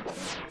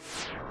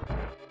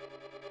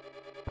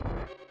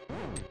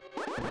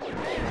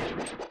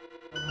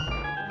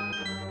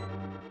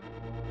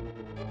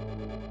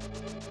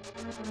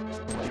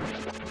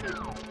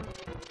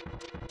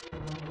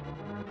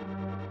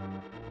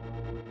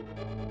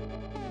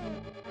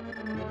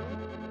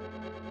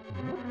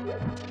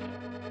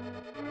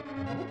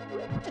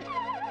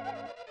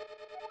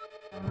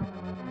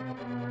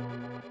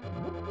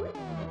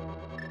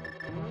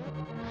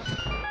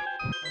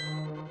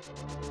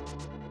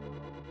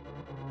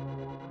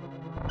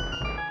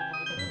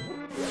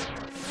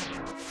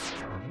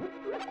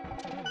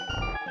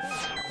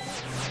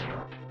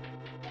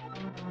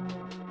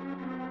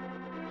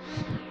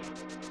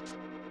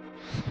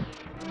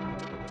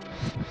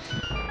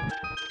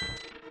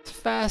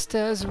 Fast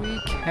as we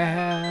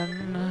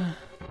can.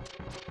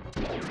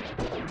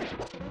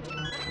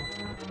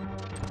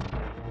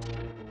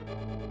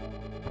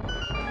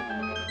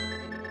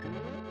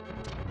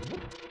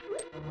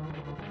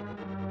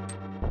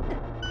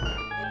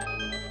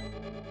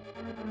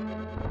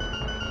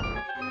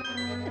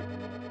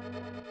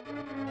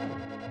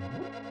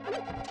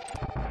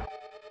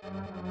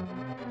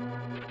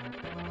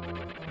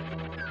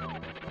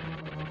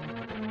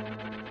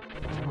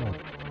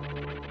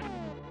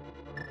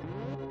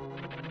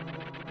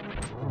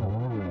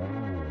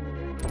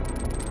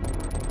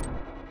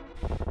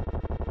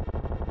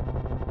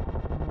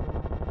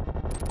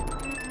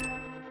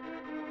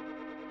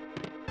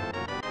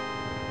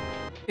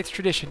 It's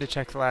tradition to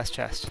check the last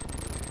chest.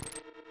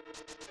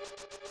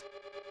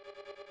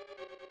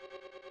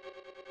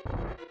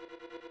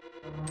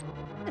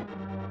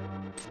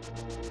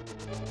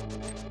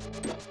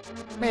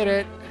 Made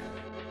it.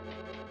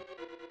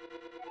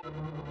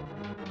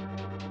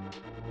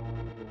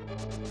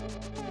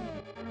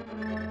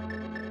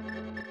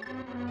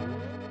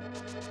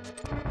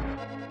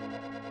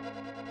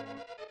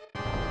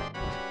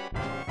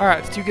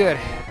 Alright, let's do good.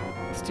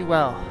 Let's do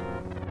well.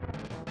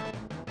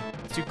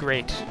 Let's do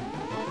great.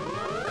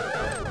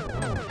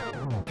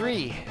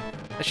 3.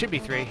 That should be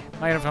 3.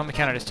 Might have only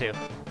counted as 2.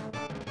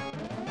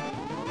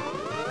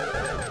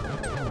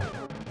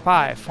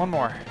 5. One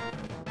more.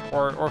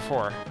 Or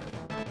 4.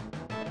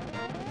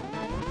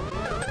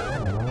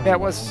 Yeah, it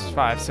was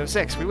 5, so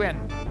 6. We win.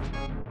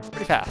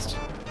 Pretty fast.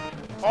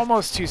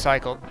 Almost 2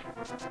 cycled.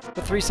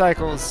 But 3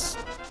 cycles,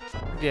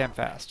 damn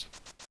fast.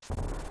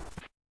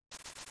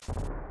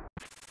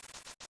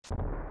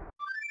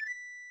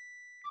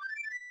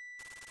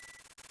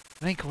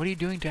 Link, what are you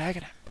doing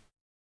tagging him?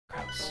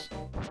 Gross.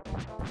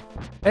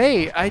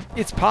 Hey,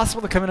 it's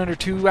possible to come in under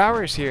 2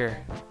 hours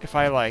here. If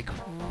I, like,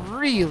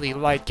 really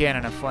light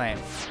Ganon a flame.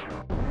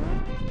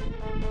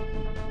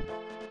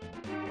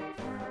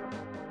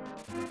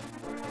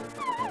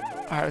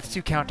 Alright, let's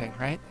do counting,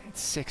 right? It's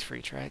 6 for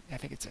each, right? I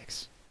think it's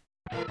 6.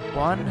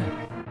 1,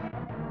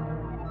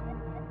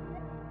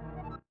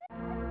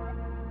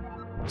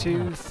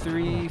 2,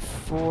 3,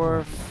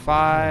 4,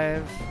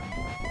 5,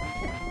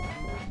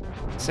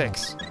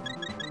 6.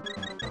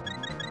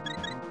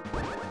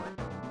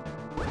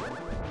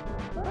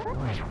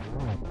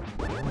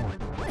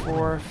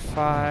 4,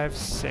 5,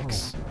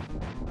 6.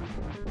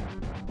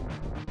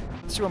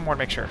 Let's do one more to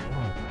make sure.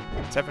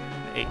 7,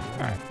 8.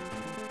 Alright.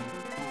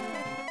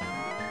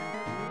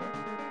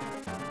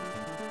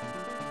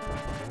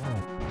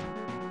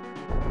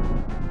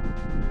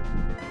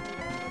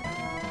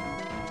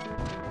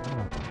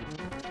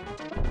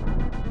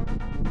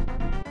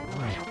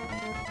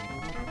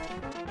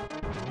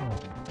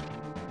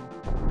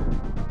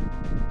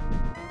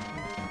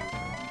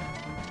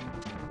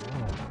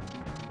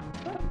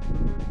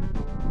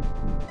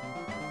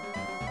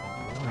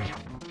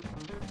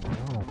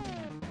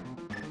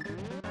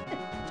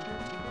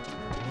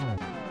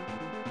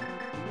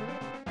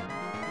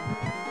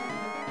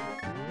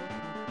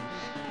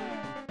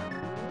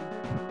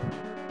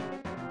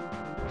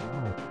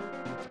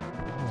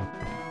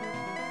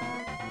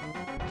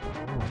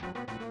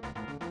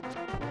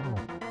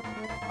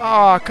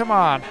 Aw, oh, come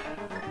on.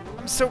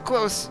 I'm so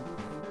close.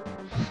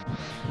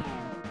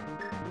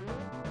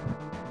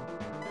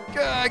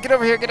 Get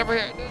over here, get over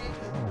here.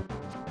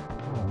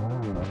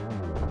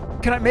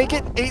 Can I make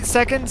it? 8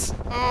 seconds?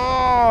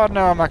 Oh,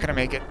 no, I'm not gonna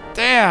make it.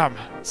 Damn.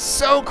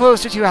 So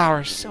close to 2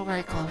 hours. So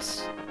very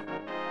close.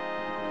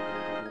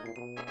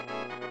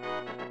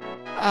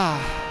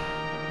 Ah.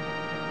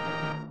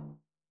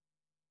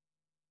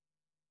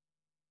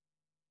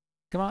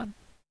 Come on.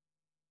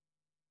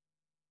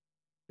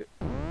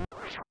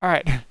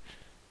 Alright.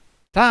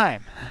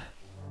 Time!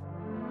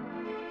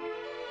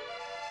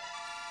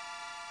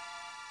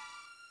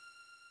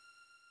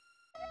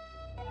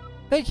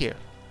 Thank you.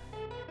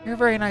 You're a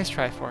very nice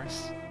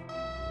Triforce.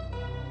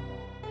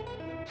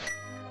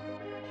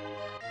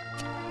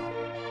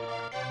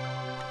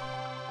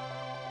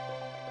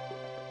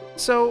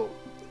 So,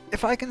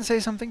 if I can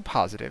say something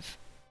positive,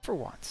 for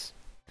once,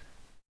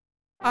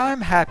 I'm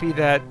happy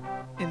that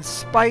in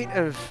spite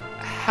of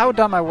how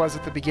dumb I was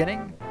at the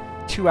beginning,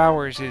 2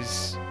 hours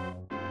is...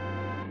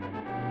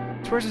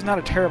 2 hours is not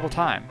a terrible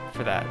time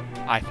for that,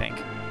 I think.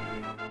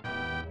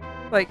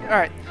 Like,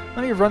 alright,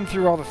 let me run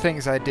through all the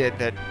things I did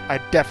that I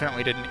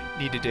definitely didn't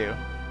need to do.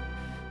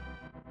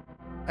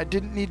 I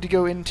didn't need to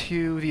go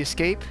into the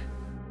escape.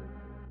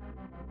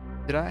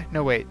 Did I?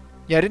 No, wait.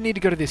 Yeah, I didn't need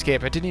to go to the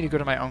escape. I did need to go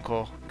to my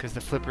uncle, because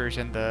the flippers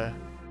and the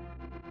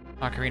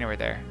ocarina were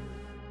there.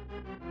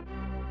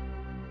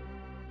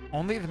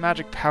 Only the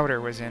magic powder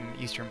was in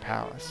Eastern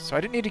Palace. So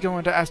I didn't need to go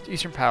into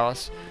Eastern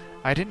Palace.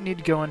 I didn't need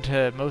to go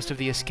into most of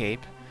the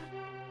escape.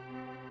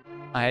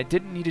 I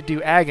didn't need to do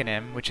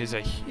Aghanim, which is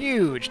a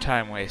huge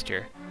time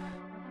waster.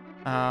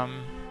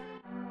 And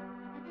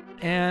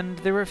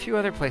there were a few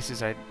other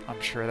places I'm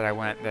sure that I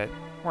went that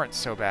weren't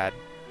so bad.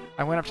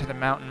 I went up to the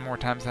mountain more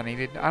times than I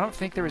needed. I don't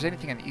think there was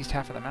anything in the east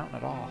half of the mountain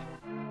at all.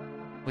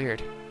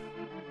 Weird.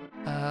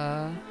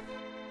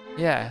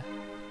 Yeah.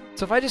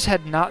 So if I just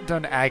had not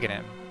done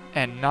Aghanim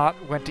and not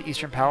went to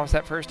Eastern Palace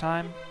that first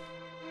time,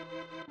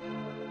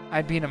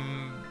 I'd be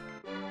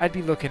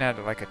looking at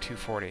like a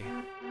 240.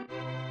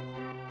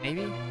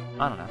 Maybe?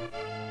 I don't know.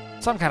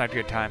 Some kind of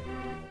good time.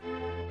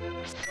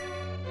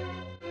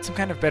 Some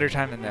kind of better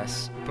time than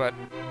this, but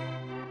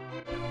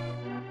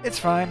it's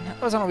fine.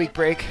 I was on a week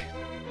break.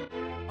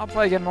 I'll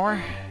play again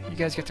more. You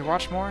guys get to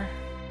watch more.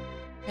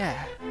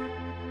 Yeah.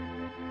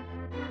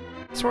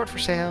 Sword for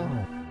sale.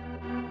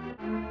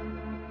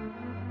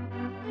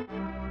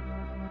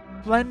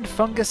 Blend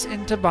fungus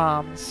into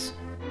bombs.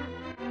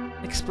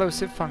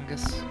 Explosive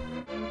fungus.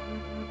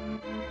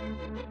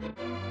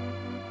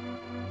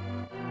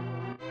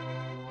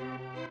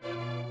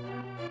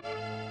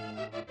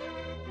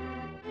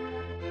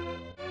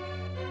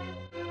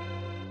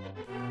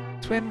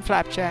 Twin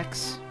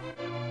flapjacks.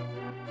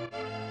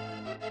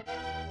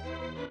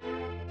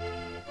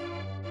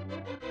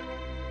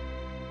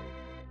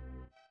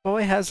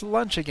 Boy has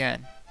lunch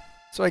again.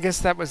 So I guess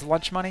that was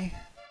lunch money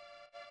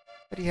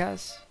that he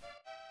has.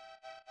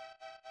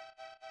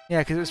 Yeah,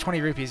 because it was 20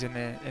 rupees in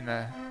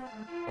the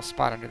little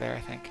spot under there,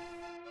 I think.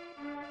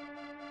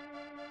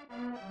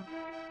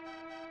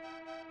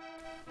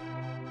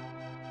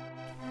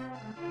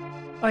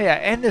 Oh yeah,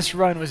 and this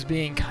run was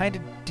being kind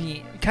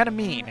of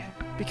mean,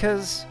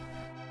 because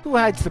who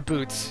hides the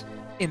boots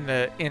in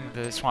the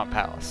Swamp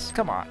Palace?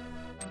 Come on,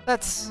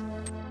 that's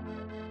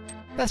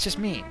just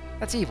mean.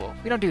 That's evil.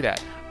 We don't do that.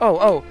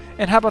 Oh,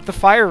 and how about the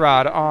fire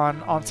rod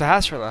on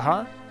Sahasrara,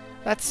 huh?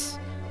 That's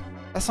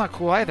not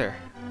cool either.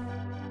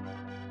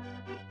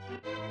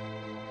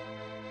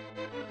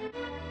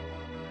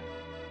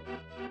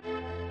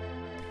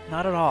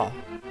 Not at all.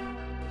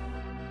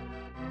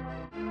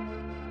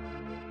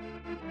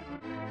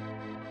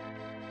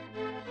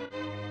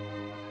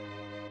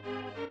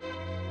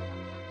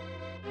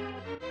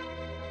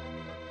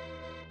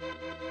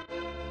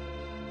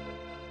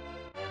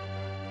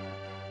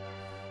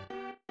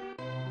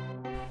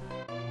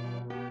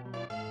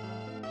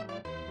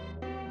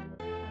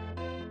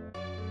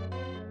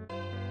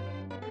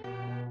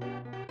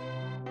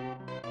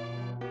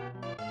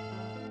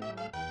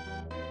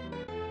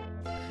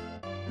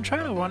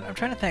 I'm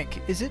trying to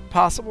think. Is it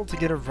possible to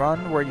get a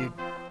run where you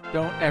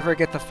don't ever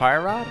get the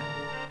fire rod?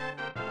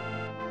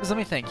 Because let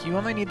me think. You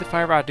only need the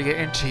fire rod to get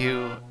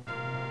into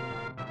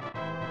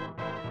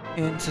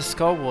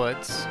Skull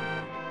Woods,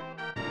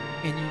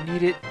 and you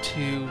need it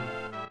to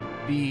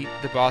beat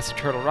the boss of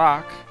Turtle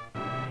Rock.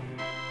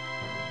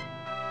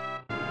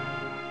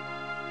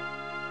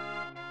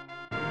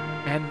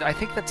 And I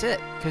think that's it,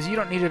 because you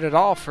don't need it at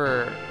all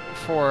for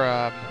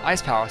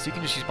Ice Palace. You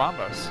can just use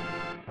Bombos.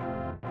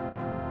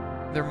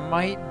 There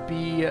might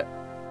be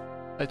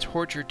a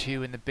torch or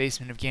two in the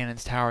basement of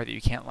Ganon's Tower that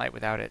you can't light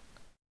without it.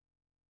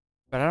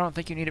 But I don't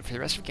think you need it for the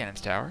rest of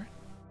Ganon's Tower.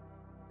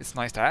 It's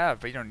nice to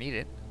have, but you don't need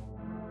it.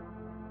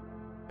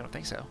 I don't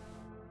think so.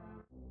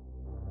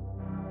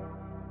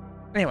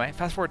 Anyway,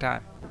 fast forward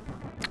time.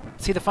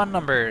 See the fun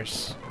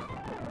numbers.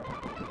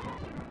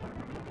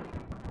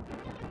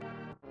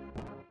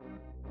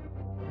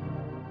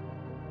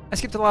 I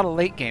skipped a lot of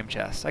late game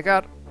chests. I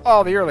got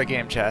all the early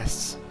game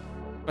chests.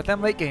 But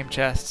then late game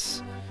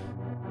chests,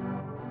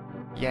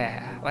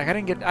 yeah, like I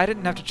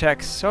didn't have to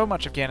check so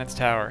much of Ganon's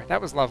Tower.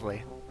 That was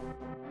lovely.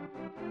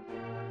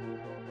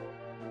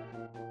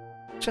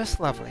 Just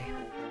lovely.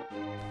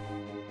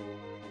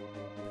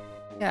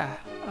 Yeah,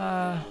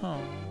 how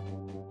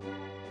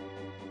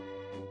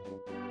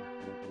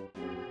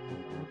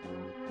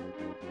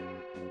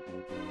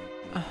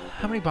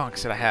many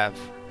bonks did I have?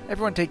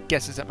 Everyone take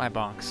guesses at my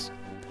bonks.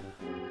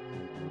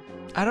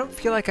 I don't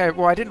feel like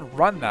well, I didn't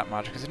run that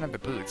much because I didn't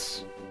have the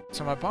boots.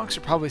 So my bonks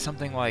are probably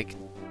something like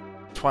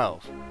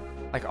 12.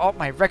 Like all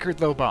my record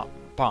low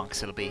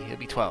bonks, it'll be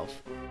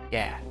 12.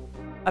 Yeah.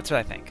 That's what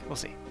I think. We'll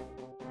see.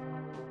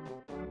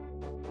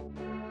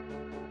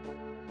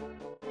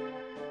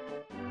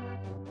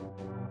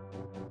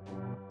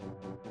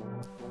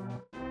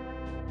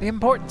 The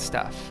important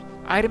stuff.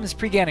 Items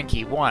pre-Ganon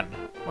Key, 1.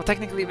 Well,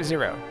 technically it was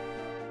 0.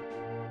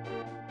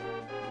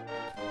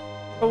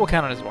 But we'll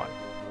count it as 1.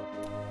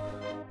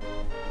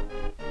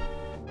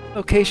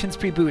 Locations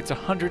pre-boots,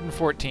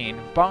 114.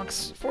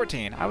 Bonks,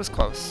 14. I was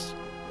close.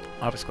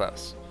 I was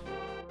close.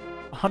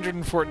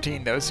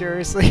 114 though,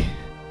 seriously?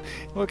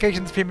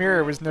 Locations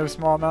pre-mirror was no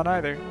small amount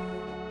either.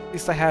 At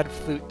least I had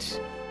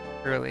flute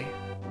early.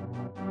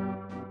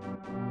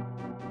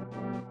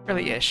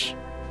 Early-ish.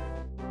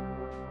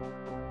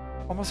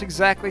 Almost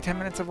exactly 10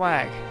 minutes of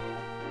lag.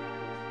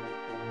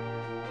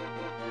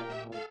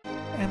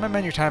 And my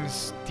menu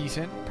time's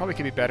decent. Probably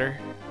could be better.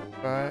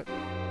 But,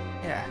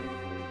 yeah.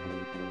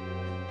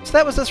 So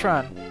that was this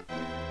run.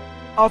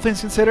 All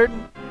things considered,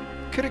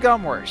 could have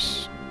gone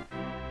worse.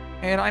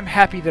 And I'm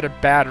happy that a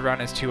bad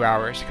run is 2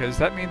 hours, because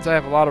that means I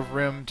have a lot of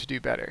room to do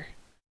better.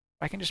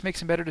 I can just make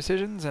some better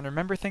decisions and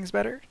remember things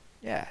better.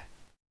 Yeah.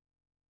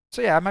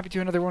 So yeah, I might be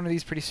doing another one of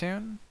these pretty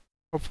soon.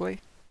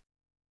 Hopefully.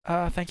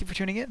 Thank you for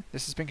tuning in.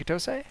 This has been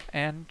Katose,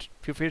 and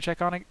feel free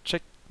to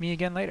check me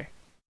again later.